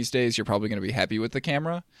phone these days, you're probably going to be happy with the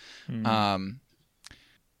camera.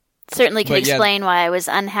 Certainly can explain why I was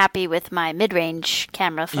unhappy with my mid-range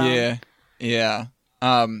camera phone. Yeah.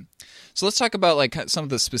 So let's talk about like some of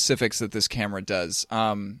the specifics that this camera does.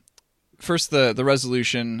 First, the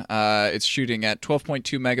resolution. It's shooting at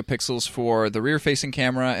 12.2 megapixels for the rear-facing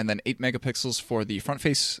camera, and then 8 megapixels for the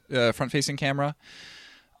front-facing camera.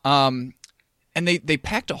 And they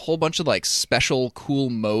packed a whole bunch of like special cool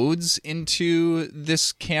modes into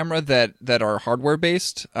this camera that are hardware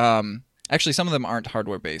based. Actually, some of them aren't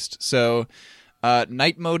hardware based. So,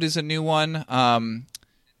 night mode is a new one.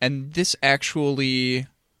 And this actually,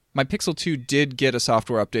 my Pixel 2 did get a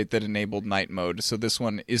software update that enabled night mode. So this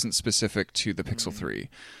one isn't specific to the Pixel 3.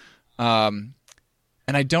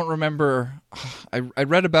 And I don't remember, I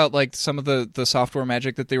read about like some of the software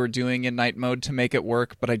magic that they were doing in night mode to make it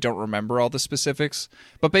work, but I don't remember all the specifics.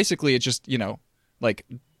 But basically it just, like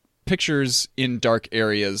pictures in dark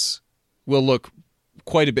areas will look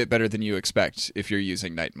quite a bit better than you expect if you're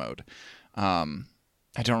using night mode.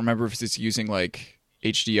 I don't remember if it's using like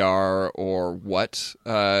HDR or what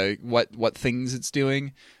things it's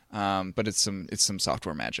doing, but it's some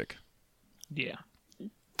software magic. Yeah.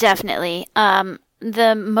 Definitely.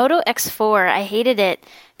 The Moto X4, I hated it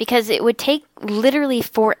because it would take literally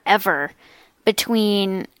forever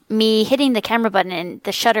between me hitting the camera button and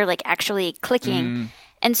the shutter like actually clicking.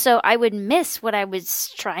 And so I would miss what I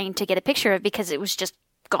was trying to get a picture of because it was just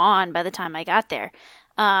gone by the time I got there.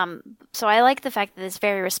 So I like the fact that it's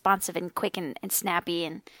very responsive and quick and snappy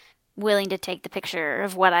and willing to take the picture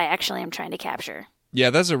of what I actually am trying to capture.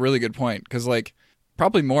 Yeah, that's a really good point because like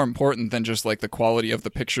probably more important than just like the quality of the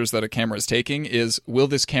pictures that a camera is taking is, will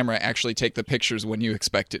this camera actually take the pictures when you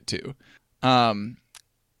expect it to?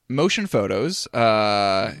 Motion photos.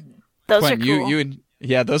 Those Quinn, are cool.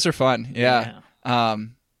 yeah, those are fun. Yeah.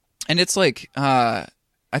 And it's like,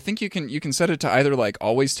 I think you can set it to either like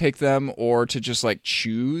always take them or to just like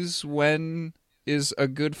choose when is a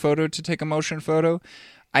good photo to take a motion photo.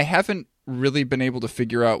 I haven't really been able to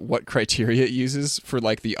figure out what criteria it uses for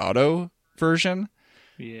like the auto version.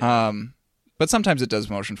 Yeah. But sometimes it does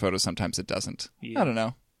motion photos, sometimes it doesn't. Yeah. I don't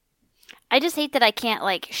know. I just hate that I can't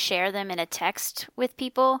like share them in a text with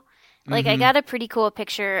people. Like I got a pretty cool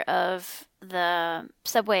picture of the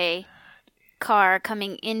subway car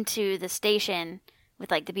coming into the station with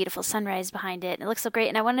like the beautiful sunrise behind it. And it looks so great,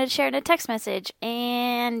 and I wanted to share it in a text message,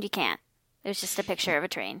 and you can't. It was just a picture of a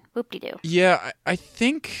train. Whoop-de-doo. Yeah, I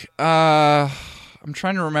think I'm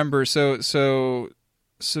trying to remember. So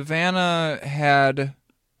Savannah had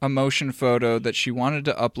a motion photo that she wanted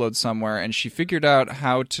to upload somewhere, and she figured out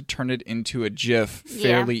how to turn it into a GIF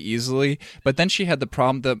fairly easily. But then she had the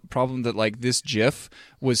problem that like this GIF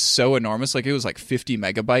was so enormous, like it was like 50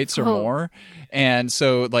 megabytes or more, and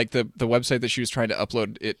so like the website that she was trying to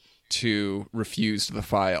upload it to refused the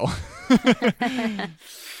file.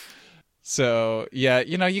 So yeah,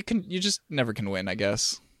 you just never can win, I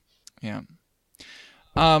guess. Yeah.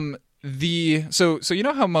 So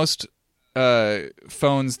how most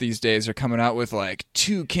phones these days are coming out with like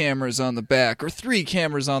 2 cameras on the back or 3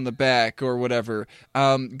 cameras on the back or whatever.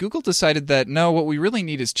 Google decided that no, what we really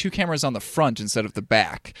need is 2 cameras on the front instead of the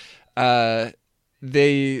back.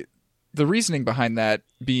 The reasoning behind that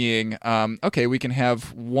being, okay, we can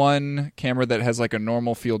have one camera that has like a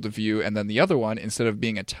normal field of view, and then the other one, instead of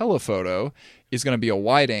being a telephoto, is going to be a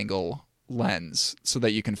wide angle lens so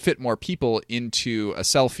that you can fit more people into a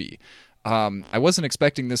selfie. I wasn't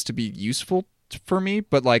expecting this to be useful for me,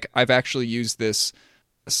 but like I've actually used this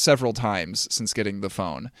several times since getting the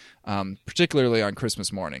phone, particularly on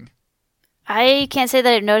Christmas morning. I can't say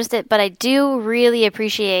that I've noticed it, but I do really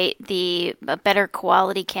appreciate the better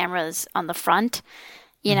quality cameras on the front.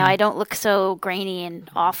 You know, I don't look so grainy and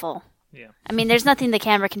awful. Yeah. I mean, there's nothing the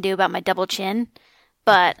camera can do about my double chin,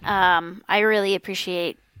 but I really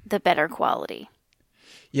appreciate the better quality.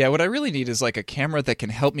 Yeah, what I really need is like a camera that can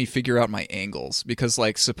help me figure out my angles, because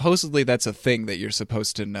like supposedly that's a thing that you're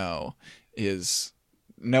supposed to know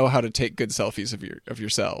how to take good selfies of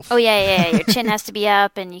yourself. Oh yeah. Your chin has to be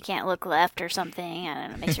up, and you can't look left or something. I don't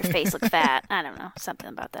know, it makes your face look fat. I don't know, something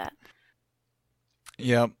about that.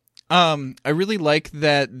 Yeah. I really like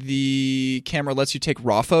that the camera lets you take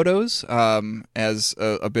raw photos. As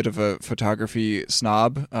a bit of a photography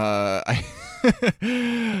snob, I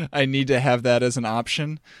need to have that as an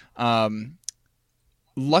option.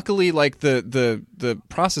 Luckily, like the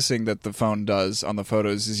processing that the phone does on the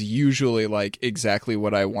photos is usually like exactly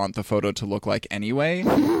what I want the photo to look like anyway.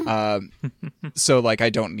 So like I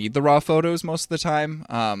don't need the raw photos most of the time.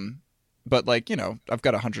 But like, I've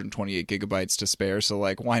got 128 gigabytes to spare, so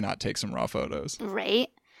like why not take some raw photos?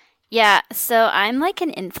 Right. Yeah, so I'm like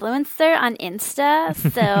an influencer on Insta,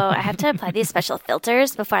 so I have to apply these special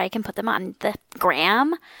filters before I can put them on the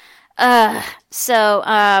gram. Yeah,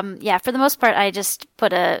 for the most part, I just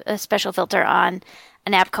put a special filter on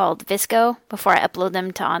an app called Visco before I upload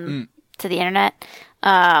them to the internet.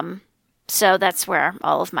 So that's where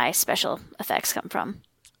all of my special effects come from.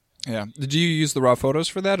 Yeah. Do you use the raw photos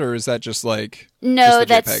for that, or is that just like no?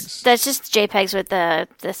 Just the JPEGs? That's just JPEGs with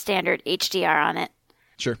the standard HDR on it.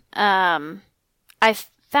 Sure. I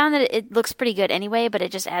found that it looks pretty good anyway, but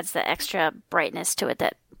it just adds the extra brightness to it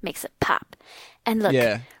that makes it pop and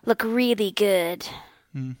look really good.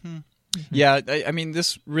 Mm-hmm. Yeah, I mean,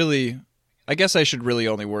 this really, I guess I should really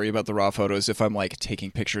only worry about the raw photos if I'm like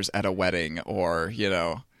taking pictures at a wedding or,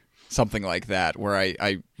 something like that, where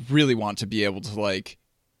I really want to be able to like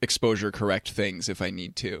exposure correct things if I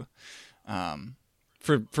need to.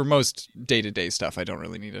 For most day-to-day stuff, I don't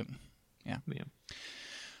really need it. Yeah.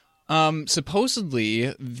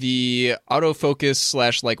 Supposedly the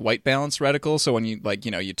autofocus / like white balance reticle. So when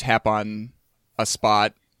you tap on a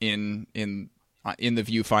spot in the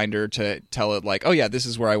viewfinder to tell it like, oh yeah, this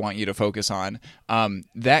is where I want you to focus on.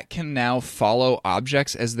 That can now follow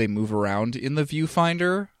objects as they move around in the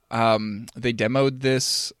viewfinder. They demoed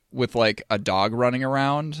this with like a dog running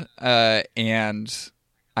around, and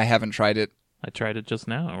I haven't tried it. I tried it just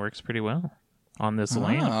now. It works pretty well on this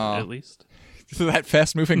lamp, at least. That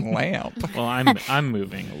fast-moving lamp. Well, I'm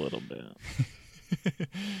moving a little bit.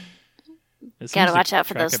 Gotta watch out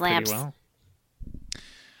for those lamps. Well.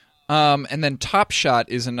 And then Top Shot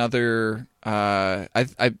is another.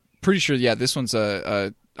 I'm pretty sure. Yeah, this one's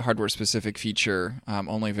a hardware-specific feature,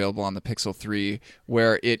 only available on the Pixel 3,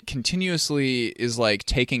 where it continuously is like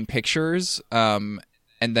taking pictures, and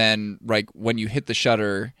then like when you hit the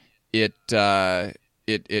shutter, it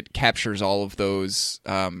it captures all of those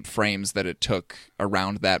frames that it took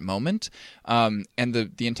around that moment. And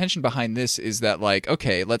the intention behind this is that, like,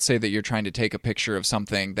 okay, let's say that you're trying to take a picture of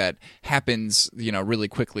something that happens, really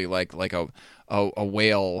quickly, like a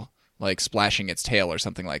whale like splashing its tail or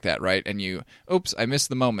something like that, right? And oops, I missed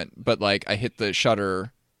the moment, but like I hit the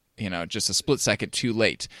shutter, just a split second too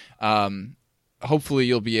late. Hopefully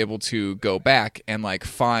you'll be able to go back and like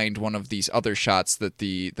find one of these other shots that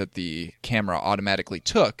the camera automatically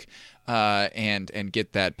took, and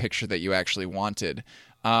get that picture that you actually wanted.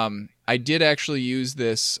 I did actually use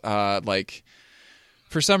this,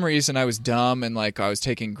 for some reason I was dumb and like I was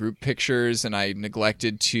taking group pictures and I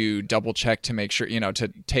neglected to double check to make sure, to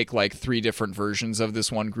take like 3 different versions of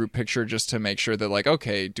this one group picture just to make sure that, like,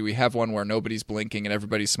 okay, do we have one where nobody's blinking and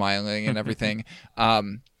everybody's smiling and everything?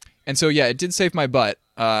 And so, yeah, it did save my butt.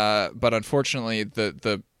 But unfortunately,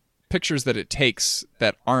 the pictures that it takes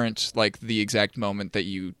that aren't like the exact moment that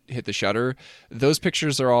you hit the shutter, those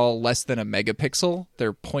pictures are all less than a megapixel.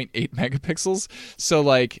 They're 0.8 megapixels. So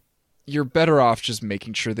like, you're better off just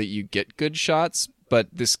making sure that you get good shots, but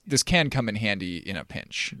this can come in handy in a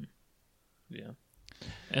pinch. Yeah.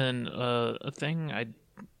 And a thing, I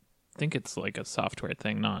think it's like a software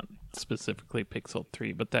thing, not specifically Pixel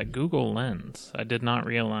 3, but that Google Lens, I did not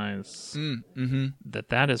realize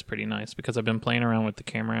that is pretty nice, because I've been playing around with the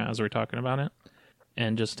camera as we're talking about it,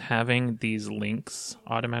 and just having these links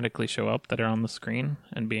automatically show up that are on the screen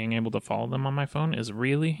and being able to follow them on my phone is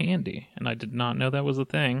really handy. And I did not know that was a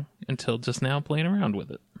thing until just now playing around with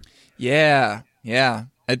it. Yeah.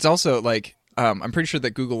 It's also like, I'm pretty sure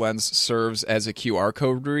that Google Lens serves as a QR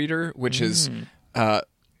code reader, which is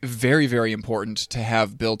very, very important to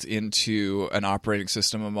have built into an operating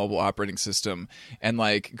system, a mobile operating system. And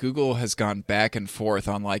like Google has gone back and forth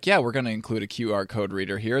on like, yeah, we're going to include a QR code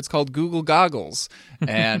reader here. It's called Google Goggles.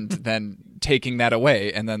 And then taking that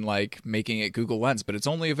away and then like making it Google Lens. But it's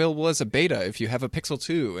only available as a beta if you have a Pixel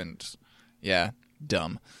 2. And yeah,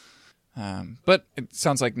 dumb. But it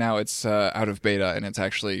sounds like now it's out of beta and it's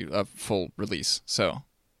actually a full release. So,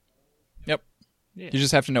 yep. Yeah. You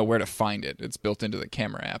just have to know where to find it. It's built into the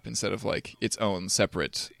camera app instead of like its own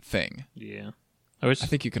separate thing. Yeah. I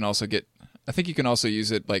think you can also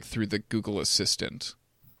use it like through the Google Assistant.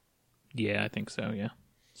 Yeah, I think so, yeah.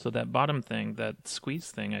 So that bottom thing, that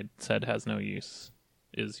squeeze thing I said has no use,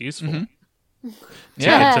 is useful. Mm-hmm.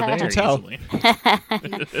 Yeah, to there easily.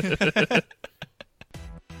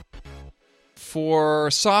 For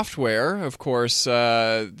software, of course,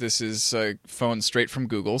 this is a phone straight from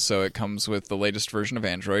Google, so it comes with the latest version of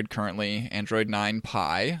Android, currently Android 9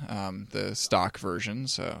 Pie, the stock version,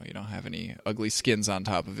 so you don't have any ugly skins on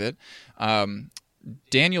top of it.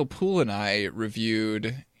 Daniel Poole and I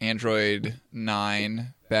reviewed Android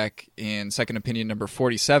 9 back in Second Opinion number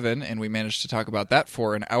 47, and we managed to talk about that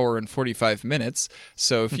for an hour and 45 minutes,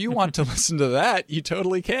 so if you want to listen to that, you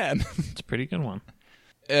totally can. It's a pretty good one.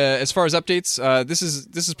 As far as updates, this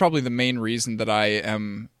is probably the main reason that I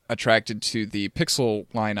am attracted to the Pixel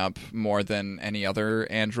lineup more than any other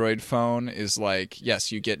Android phone. Is like,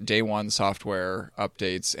 yes, you get day one software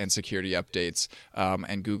updates and security updates,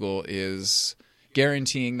 and Google is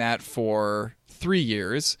guaranteeing that for 3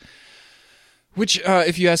 years, which,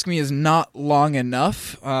 if you ask me, is not long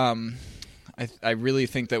enough. I really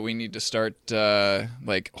think that we need to start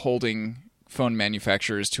like holding phone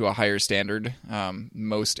manufacturers to a higher standard.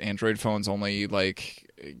 Most Android phones only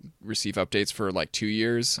like receive updates for like 2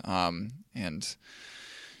 years, and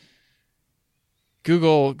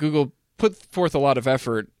Google put forth a lot of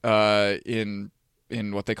effort in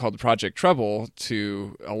what they called Project Treble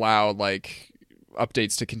to allow like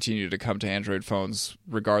updates to continue to come to Android phones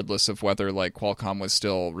regardless of whether like Qualcomm was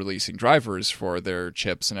still releasing drivers for their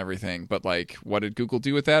chips and everything. But like, what did Google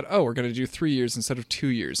do with that? Oh, we're going to do 3 years instead of 2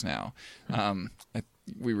 years now.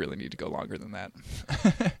 We really need to go longer than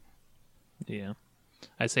that. Yeah.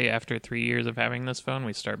 I say after 3 years of having this phone,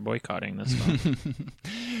 we start boycotting this phone.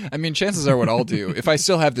 I mean, chances are what I'll do, if I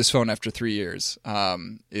still have this phone after 3 years,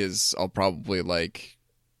 is I'll probably like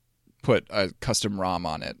put a custom ROM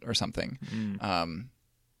on it or something.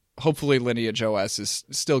 Hopefully Lineage OS is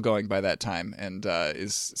still going by that time and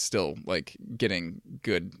is still like getting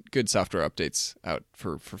good software updates out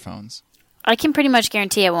for phones. I can pretty much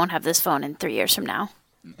guarantee I won't have this phone in 3 years from now.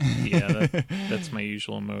 Yeah, that's my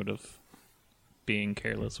usual mode of being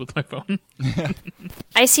careless with my phone.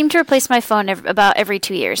 I seem to replace my phone about every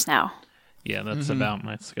 2 years now. Yeah, that's about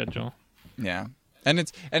my schedule. Yeah, and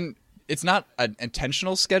it's not an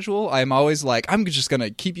intentional schedule. I'm always like, I'm just going to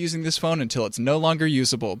keep using this phone until it's no longer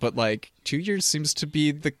usable. But like 2 years seems to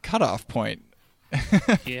be the cutoff point.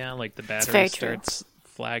 Yeah, like the battery starts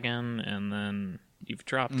flagging and then you've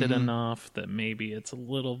dropped it enough that maybe it's a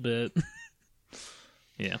little bit.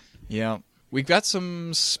 Yeah. Yeah. We've got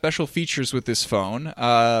some special features with this phone.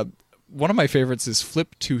 One of my favorites is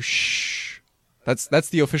Flip to Shh. That's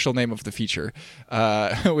the official name of the feature,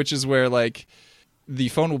 which is where like the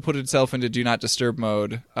phone will put itself into do not disturb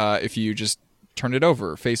mode if you just turn it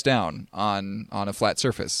over face down on a flat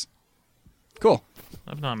surface. Cool.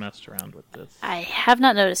 I've not messed around with this. I have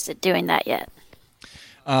not noticed it doing that yet.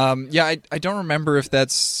 Yeah, I don't remember if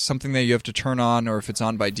that's something that you have to turn on or if it's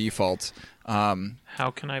on by default.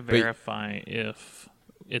 How can I verify if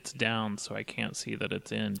it's down so I can't see that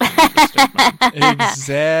it's in? Do not disturb mode?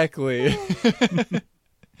 Exactly.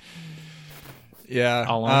 Yeah.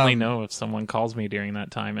 I'll only know if someone calls me during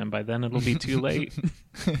that time, and by then it'll be too late.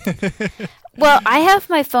 Well, I have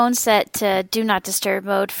my phone set to do not disturb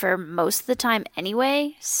mode for most of the time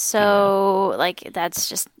anyway, so like that's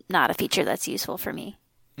just not a feature that's useful for me.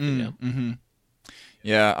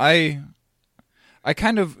 Yeah, I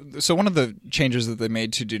kind of... So one of the changes that they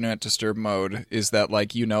made to Do Not Disturb mode is that,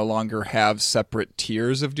 like, you no longer have separate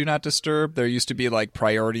tiers of Do Not Disturb. There used to be, like,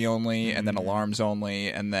 priority only, and then alarms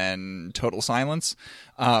only, and then total silence.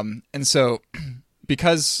 And so,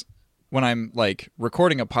 because when I'm, like,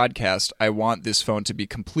 recording a podcast, I want this phone to be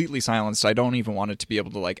completely silenced. I don't even want it to be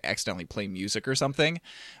able to, like, accidentally play music or something.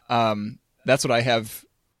 That's what I have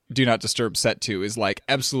Do Not Disturb set to, is, like,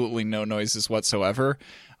 absolutely no noises whatsoever.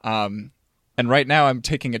 And right now I'm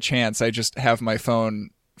taking a chance. I just have my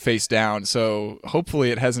phone face down, so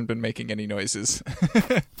hopefully it hasn't been making any noises.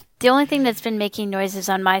 The only thing that's been making noises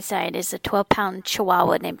on my side is a 12-pound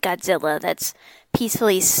chihuahua named Godzilla that's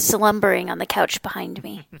peacefully slumbering on the couch behind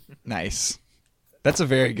me. Nice. That's a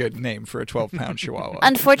very good name for a 12-pound chihuahua.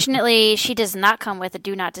 Unfortunately, she does not come with a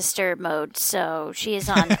do not disturb mode, so she is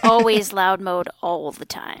on always loud mode all the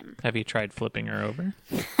time. Have you tried flipping her over?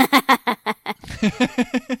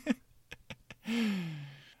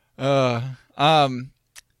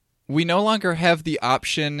 We no longer have the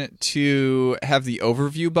option to have the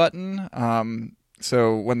overview button.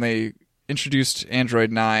 So when they introduced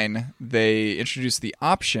Android 9, they introduced the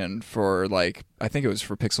option for, like, I think it was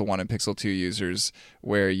for Pixel 1 and Pixel 2 users,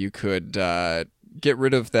 where you could get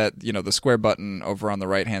rid of that, the square button over on the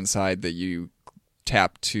right-hand side that you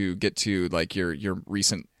tap to get to, like, your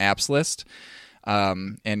recent apps list.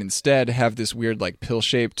 And instead have this weird, like,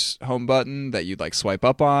 pill-shaped home button that you'd, like, swipe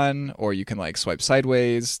up on, or you can, like, swipe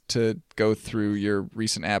sideways to go through your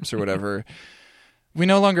recent apps or whatever. We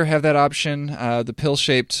no longer have that option. The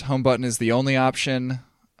pill-shaped home button is the only option.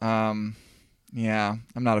 Yeah,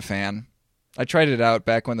 I'm not a fan. I tried it out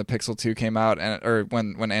back when the Pixel 2 came out, or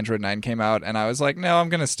when Android 9 came out, and I was like, no, I'm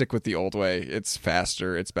going to stick with the old way. It's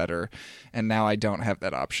faster, it's better. And now I don't have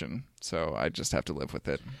that option, so I just have to live with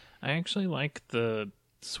it. I actually like the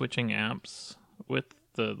switching apps with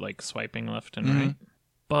the, like, swiping left and right.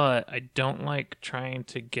 But I don't like trying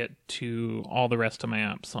to get to all the rest of my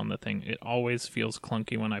apps on the thing. It always feels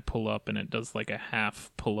clunky when I pull up and it does like a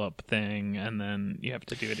half pull up thing and then you have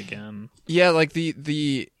to do it again. Yeah, like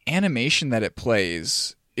the animation that it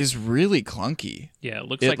plays is really clunky. Yeah, it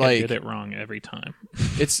looks like I did it wrong every time.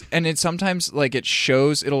 It sometimes, like,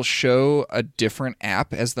 it'll show a different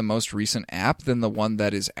app as the most recent app than the one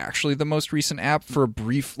that is actually the most recent app for a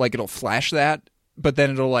brief, like, it'll flash that, but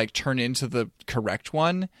then it'll, like, turn into the correct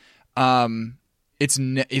one. It's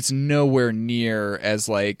nowhere near as,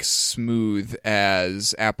 like, smooth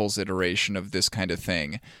as Apple's iteration of this kind of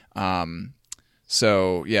thing.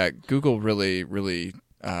 So yeah, Google really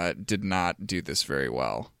did not do this very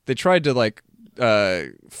well. They tried to, like,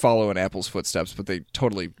 follow in Apple's footsteps, but they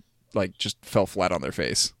totally, like, just fell flat on their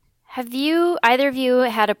face. Have either of you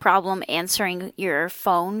had a problem answering your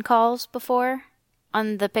phone calls before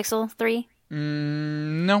on the Pixel 3?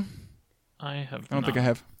 No. I don't think I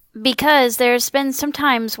have. Because there's been some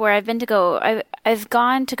times where I've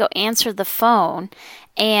gone to go answer the phone,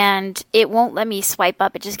 and it won't let me swipe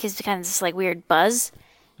up. It just gives me kind of this, like, weird buzz.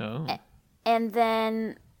 Oh. And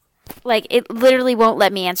then, like, it literally won't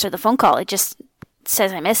let me answer the phone call. It just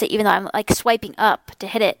says I miss it, even though I'm, like, swiping up to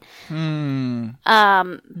hit it. So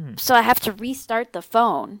I have to restart the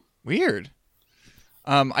phone. Weird.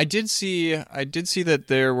 I did see that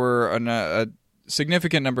there were a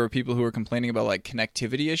significant number of people who were complaining about, like,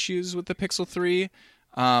 connectivity issues with the Pixel 3.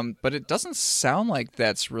 But it doesn't sound like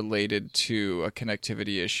that's related to a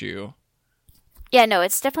connectivity issue. Yeah, no,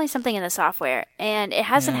 it's definitely something in the software, and it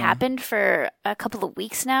hasn't happened for a couple of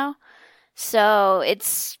weeks now. So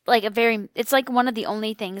it's like it's like one of the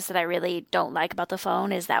only things that I really don't like about the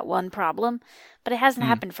phone is that one problem, but it hasn't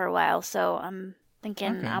happened for a while. So I'm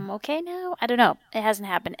thinking I'm okay now. I don't know. It hasn't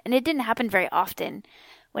happened, and it didn't happen very often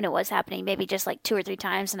when it was happening, maybe just like 2 or 3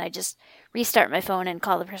 times, and I just restart my phone and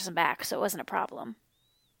call the person back, so it wasn't a problem.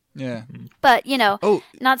 Yeah. But, Oh,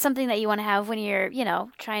 not something that you want to have when you're,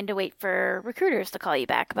 trying to wait for recruiters to call you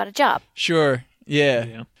back about a job. sure. Yeah.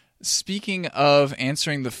 Yeah. Speaking of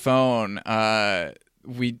answering the phone,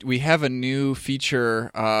 we have a new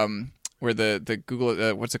feature where the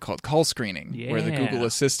Google what's it called, call screening, where the Yeah. Google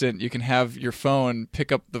Assistant, you can have your phone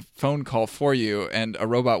pick up the phone call for you, and a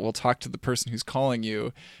robot will talk to the person who's calling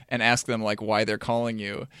you and ask them like why they're calling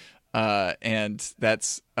you, and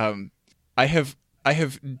that's I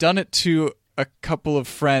have done it to a couple of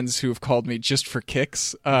friends who have called me just for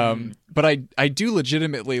kicks. But I do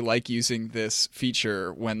legitimately like using this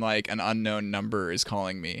feature when like an unknown number is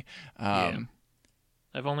calling me. Yeah.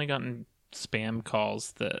 I've only gotten spam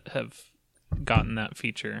calls that have gotten that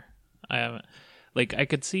feature. I haven't. Like, I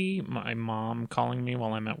could see my mom calling me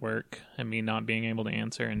while I'm at work and me not being able to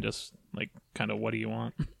answer and just like kind of, what do you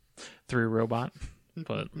want, through robot.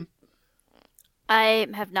 But I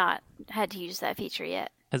have not had to use that feature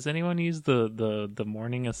yet. has anyone used the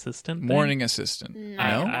morning assistant thing? Morning Assistant. No, I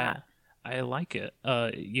have not. I like it.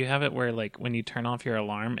 You have it where like when you turn off your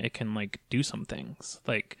alarm, it can like do some things.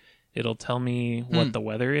 Like it'll tell me what the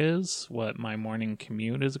weather is, what my morning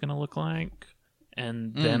commute is going to look like,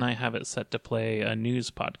 and then I have it set to play a news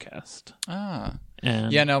podcast. Ah.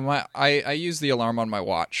 And Yeah, no, I use the alarm on my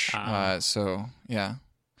watch. So yeah.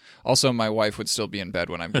 Also, my wife would still be in bed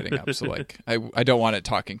when I'm getting up, so like I don't want it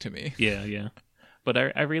talking to me. yeah. But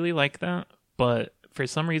I really like that. But for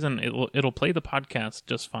some reason, it'll play the podcast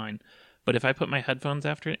just fine. But if I put my headphones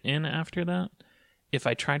after that, if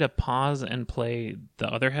I try to pause and play the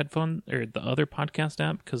other headphone or the other podcast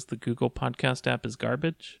app, because the Google Podcast app is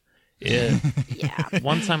garbage, Yeah.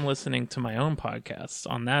 once I'm listening to my own podcasts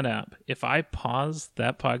on that app, if I pause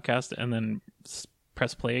that podcast and then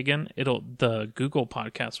press play again, the Google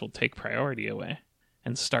Podcast will take priority away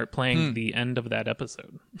and start playing the end of that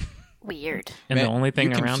episode. Weird. And Man, the only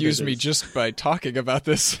thing you around confused it me is, just by talking about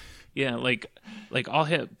this. yeah, like I'll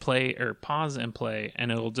hit play or pause and play,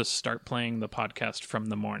 and it'll just start playing the podcast from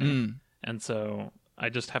the morning. And so I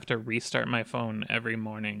just have to restart my phone every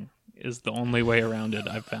morning. Is the only way around it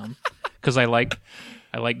I've found, because I like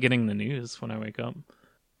getting the news when I wake up.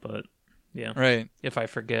 But yeah, Right. if I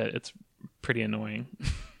forget, it's pretty annoying.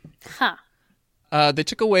 Huh. They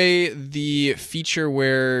took away the feature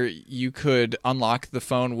where you could unlock the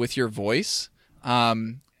phone with your voice.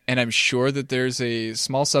 And I'm sure that there's a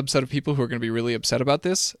small subset of people who are going to be really upset about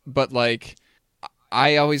this. But like,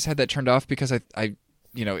 I always had that turned off because I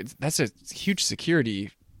that's a huge security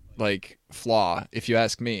like flaw, if you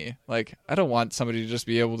ask me. Like, I don't want somebody to just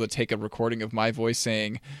be able to take a recording of my voice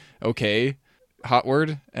saying, "Okay, hot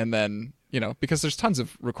word," and then because there's tons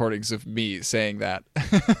of recordings of me saying that.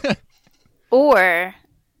 Or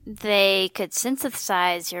they could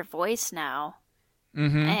synthesize your voice now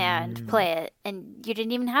and play it, and you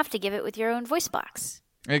didn't even have to give it with your own voice box.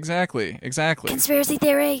 Exactly. Conspiracy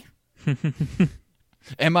theory.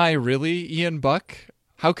 Am I really Ian Buck?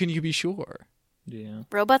 How can you be sure? Yeah.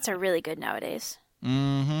 Robots are really good nowadays.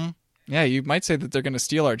 Yeah, you might say that they're going to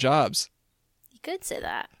steal our jobs. You could say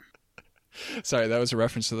that. Sorry, that was a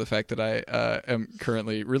reference to the fact that I am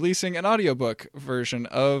currently releasing an audiobook version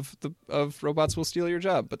of Robots Will Steal Your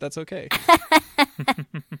Job, but that's okay.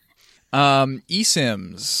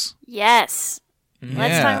 eSIMs. Yes. Let's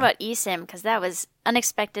Yeah. talk about eSIM, because that was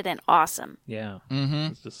unexpected and awesome. Yeah.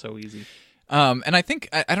 It's just so easy. And I think,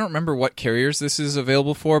 I don't remember what carriers this is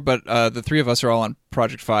available for, but the three of us are all on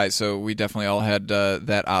Project Fi, so we definitely all had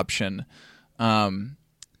that option.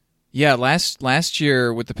 Yeah, last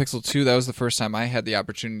year with the Pixel 2, that was the first time I had the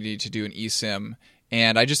opportunity to do an eSIM,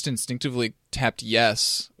 and I just instinctively tapped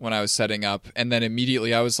yes when I was setting up, and then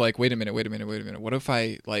immediately I was like, wait a minute. What if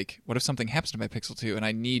something happens to my Pixel 2 and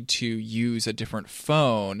I need to use a different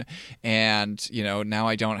phone, and now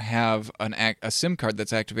I don't have a SIM card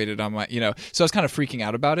that's activated on my so I was kind of freaking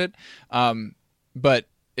out about it. But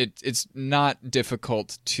it's not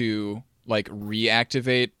difficult to like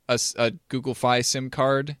reactivate a Google Fi SIM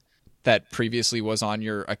card that previously was on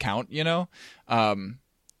your account,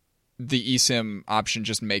 the eSIM option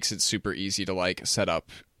just makes it super easy to like set up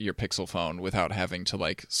your Pixel phone without having to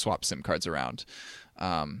like swap SIM cards around.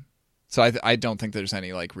 So I don't think there's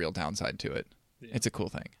any like real downside to it. Yeah. It's a cool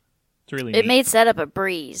thing. It's really It neat. made setup a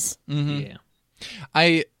breeze. Yeah.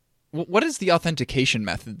 What is the authentication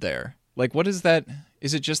method there? Like, what is that?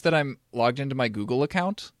 Is it just that I'm logged into my Google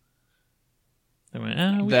account? They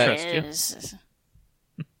went, we That- trust you. Is-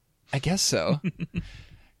 I guess so.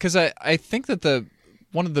 Because I think that the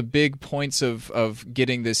one of the big points of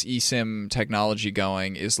getting this eSIM technology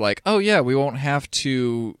going is like, oh yeah, we won't have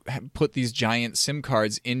to put these giant SIM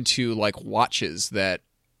cards into like watches that,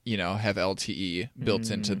 you know, have LTE built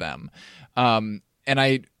into them. And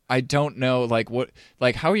I don't know, like,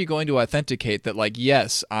 how are you going to authenticate that, like,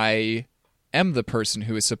 yes, I am the person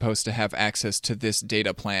who is supposed to have access to this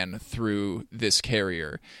data plan through this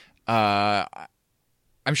carrier?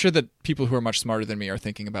 I'm sure that people who are much smarter than me are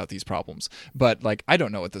thinking about these problems, but, like, I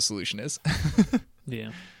don't know what the solution is.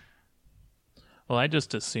 Yeah. Well, I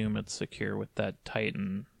just assume it's secure with that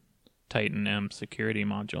Titan M security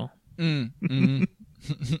module.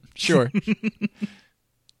 Sure.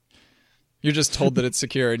 You're just told that it's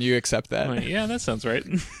secure and you accept that. Like, yeah, that sounds right.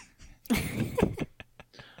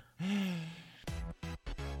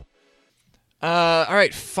 All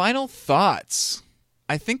right, final thoughts.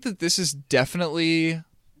 I think that this is definitely,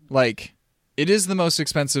 like, it is the most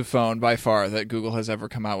expensive phone by far that Google has ever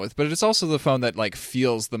come out with, but it's also the phone that, like,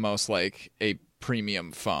 feels the most like a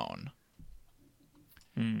premium phone.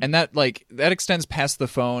 And that, like, that extends past the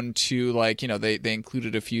phone to, like, you know, they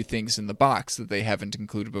included a few things in the box that they haven't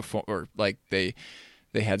included before, or, like, they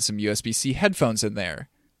had some USB-C headphones in there.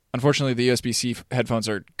 Unfortunately, the USB-C headphones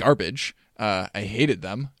are garbage. I hated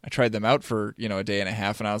them. I tried them out for, you know, a day and a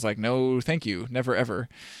half, and I was like, no, thank you, never ever.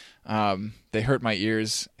 They hurt my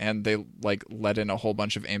ears, and they, like, let in a whole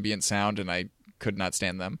bunch of ambient sound, and I could not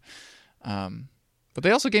stand them. But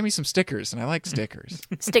they also gave me some stickers, and I like stickers.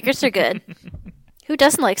 Stickers are good. Who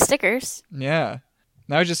doesn't like stickers? Yeah.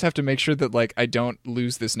 Now I just have to make sure that, like, I don't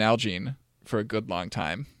lose this Nalgene for a good long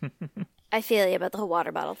time. I feel you about the whole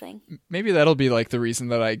water bottle thing. Maybe that'll be, like, the reason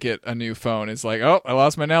that I get a new phone. It's like, oh, I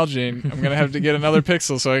lost my Nalgene. I'm going to have to get another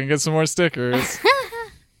Pixel so I can get some more stickers.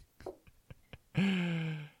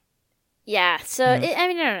 Yeah, so,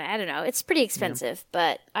 I don't know. It's pretty expensive,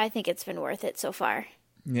 but I think it's been worth it so far.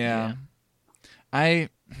 Yeah. I'm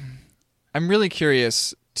really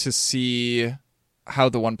curious to see how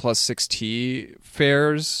the OnePlus 6T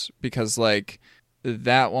fares, because, like,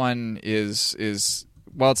 that one is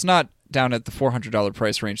while it's not down at the $400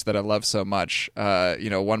 price range that I love so much, you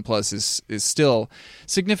know, OnePlus is still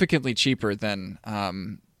significantly cheaper than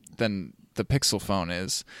the Pixel phone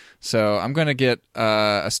is. So I'm going to get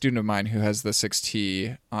a student of mine who has the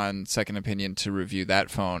 6T on second opinion to review that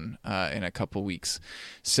phone in a couple weeks.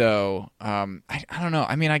 So I don't know.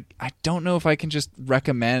 I mean, I don't know if I can just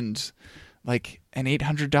recommend, like, an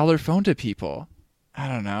 $800 phone to people. I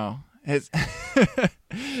don't know.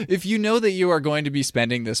 If you know that you are going to be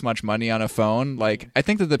spending this much money on a phone, like, I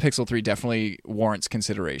think that the Pixel 3 definitely warrants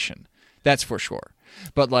consideration. That's for sure.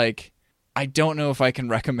 But, like, I don't know if I can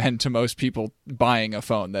recommend to most people buying a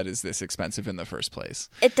phone that is this expensive in the first place.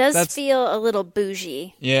 It does feel a little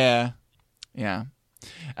bougie. Yeah. Yeah.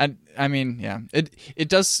 And I mean, yeah, it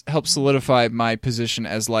does help solidify my position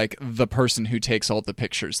as, like, the person who takes all the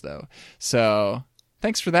pictures, though. So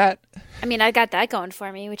thanks for that. I mean, I got that going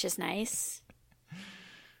for me, which is nice.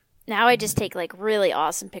 Now I just take, like, really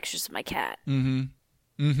awesome pictures of my cat.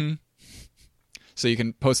 So you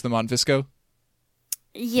can post them on Visco?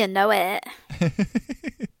 You know it.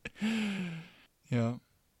 Yeah.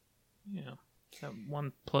 Yeah. That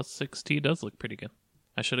OnePlus 6T does look pretty good.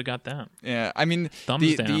 I should have got that. Yeah, I mean,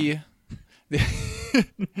 Thumbs down.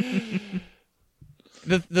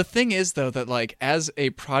 The thing is, though, that, like, as a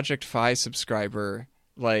Project Fi subscriber,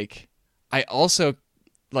 like, I also,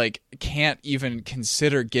 like, can't even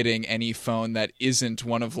consider getting any phone that isn't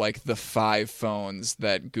one of, like, the 5 phones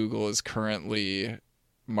that Google is currently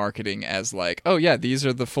marketing as, like, oh yeah, these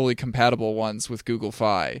are the fully compatible ones with Google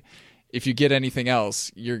Fi. If you get anything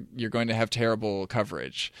else, you're going to have terrible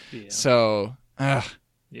coverage. Yeah. So,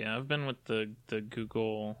 yeah, I've been with the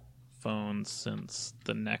Google phones since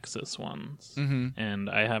the Nexus ones, and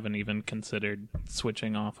I haven't even considered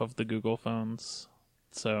switching off of the Google phones.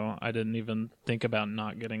 So I didn't even think about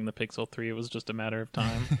not getting the Pixel 3. It was just a matter of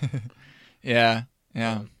time. Yeah.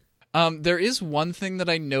 There is one thing that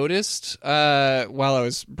I noticed while I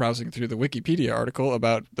was browsing through the Wikipedia article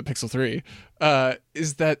about the Pixel 3,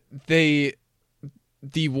 is that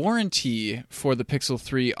the warranty for the Pixel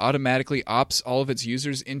 3 automatically opts all of its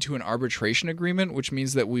users into an arbitration agreement, which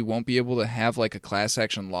means that we won't be able to have, like, a class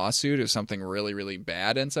action lawsuit if something really, really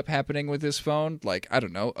bad ends up happening with this phone. Like, I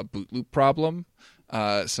don't know, a boot loop problem,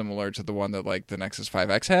 similar to the one that, like, the Nexus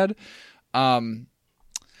 5X had. And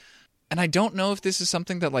I don't know if this is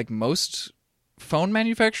something that, like, most phone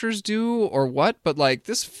manufacturers do or what, but, like,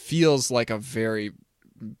 this feels like a very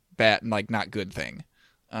bad, like, not good thing.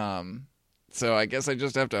 So I guess I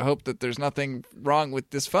just have to hope that there's nothing wrong with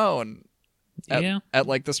this phone at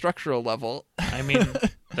like, the structural level. I mean,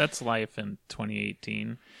 That's life in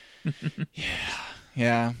 2018.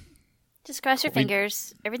 Yeah. Just cross your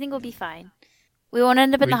fingers. Everything will be fine. We won't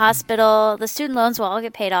end up in the hospital. The student loans will all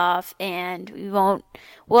get paid off, and we'll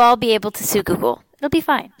all be able to sue Google. It'll be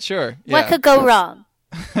fine. Sure. Yeah. What could go wrong?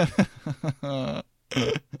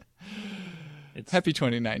 Happy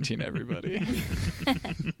 2019, everybody.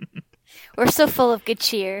 We're so full of good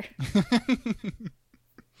cheer.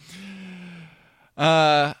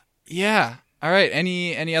 Yeah. All right.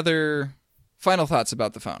 Any other final thoughts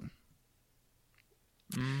about the phone?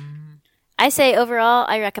 I say overall,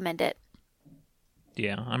 I recommend it.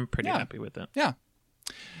 Yeah, I'm pretty happy with it. Yeah.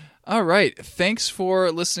 All right. Thanks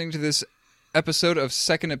for listening to this episode of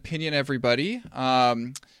Second Opinion, everybody.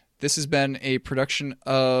 This has been a production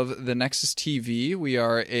of the Nexus TV. We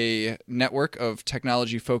are a network of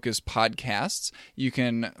technology-focused podcasts. You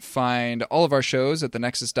can find all of our shows at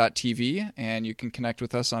thenexus.tv, and you can connect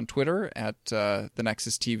with us on Twitter at the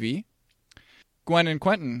Nexus TV. Gwen and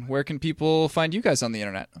Quentin, where can people find you guys on the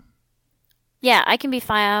internet? Yeah, I can be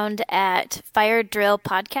found at Fire Drill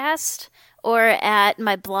Podcast or at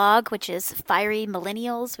my blog, which is Fiery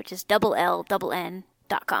Millennials, which is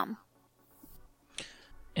LLN.com.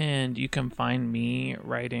 And you can find me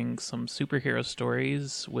writing some superhero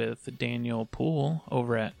stories with Daniel Poole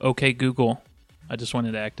over at OK Google. I just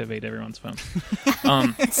wanted to activate everyone's phone.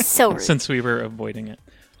 So rude. Since we were avoiding it.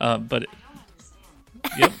 But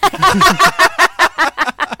yep.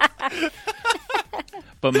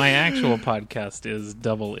 But my actual podcast is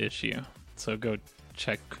Double Issue. So go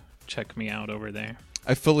check me out over there.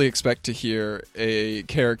 I fully expect to hear a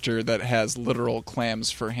character that has literal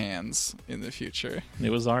clams for hands in the future.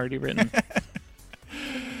 It was already written.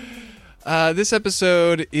 This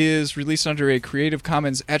episode is released under a Creative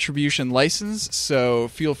Commons Attribution license, so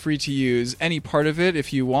feel free to use any part of it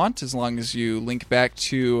if you want, as long as you link back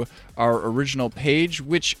to our original page,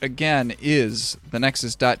 which again is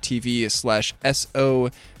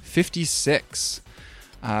thenexus.tv/SO56.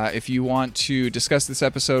 If you want to discuss this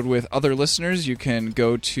episode with other listeners, you can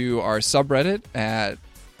go to our subreddit at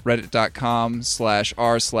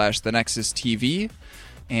reddit.com/r/thenexustv.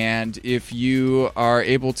 And if you are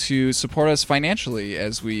able to support us financially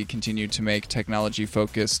as we continue to make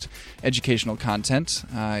technology-focused educational content,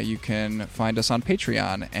 you can find us on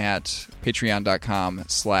Patreon at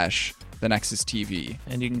patreon.com/thenexustv.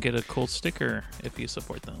 And you can get a cool sticker if you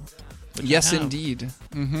support them. Yes, indeed.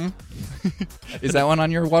 Mm-hmm. Is that one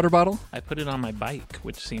on your water bottle? I put it on my bike,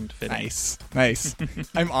 which seemed fitting. Nice.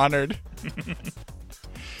 I'm honored.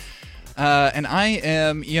 And I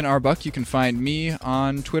am Ian Arbuck. You can find me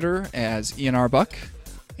on Twitter as Ian Arbuck.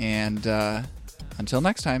 And until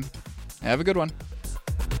next time, have a good one.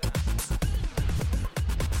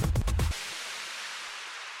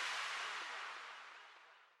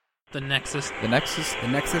 The Nexus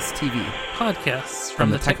TV. podcasts From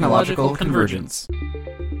the Technological Convergence.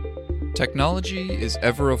 Technology is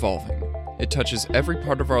ever evolving. It touches every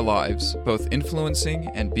part of our lives, both influencing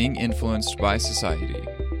and being influenced by society.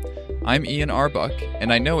 I'm Ian Arbuck,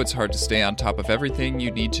 and I know it's hard to stay on top of everything you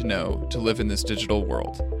need to know to live in this digital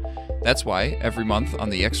world. That's why, every month on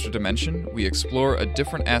The Extra Dimension, we explore a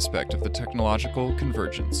different aspect of the technological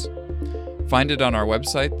convergence. Find it on our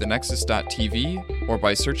website, thenexus.tv, or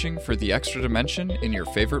by searching for The Extra Dimension in your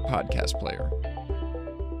favorite podcast player.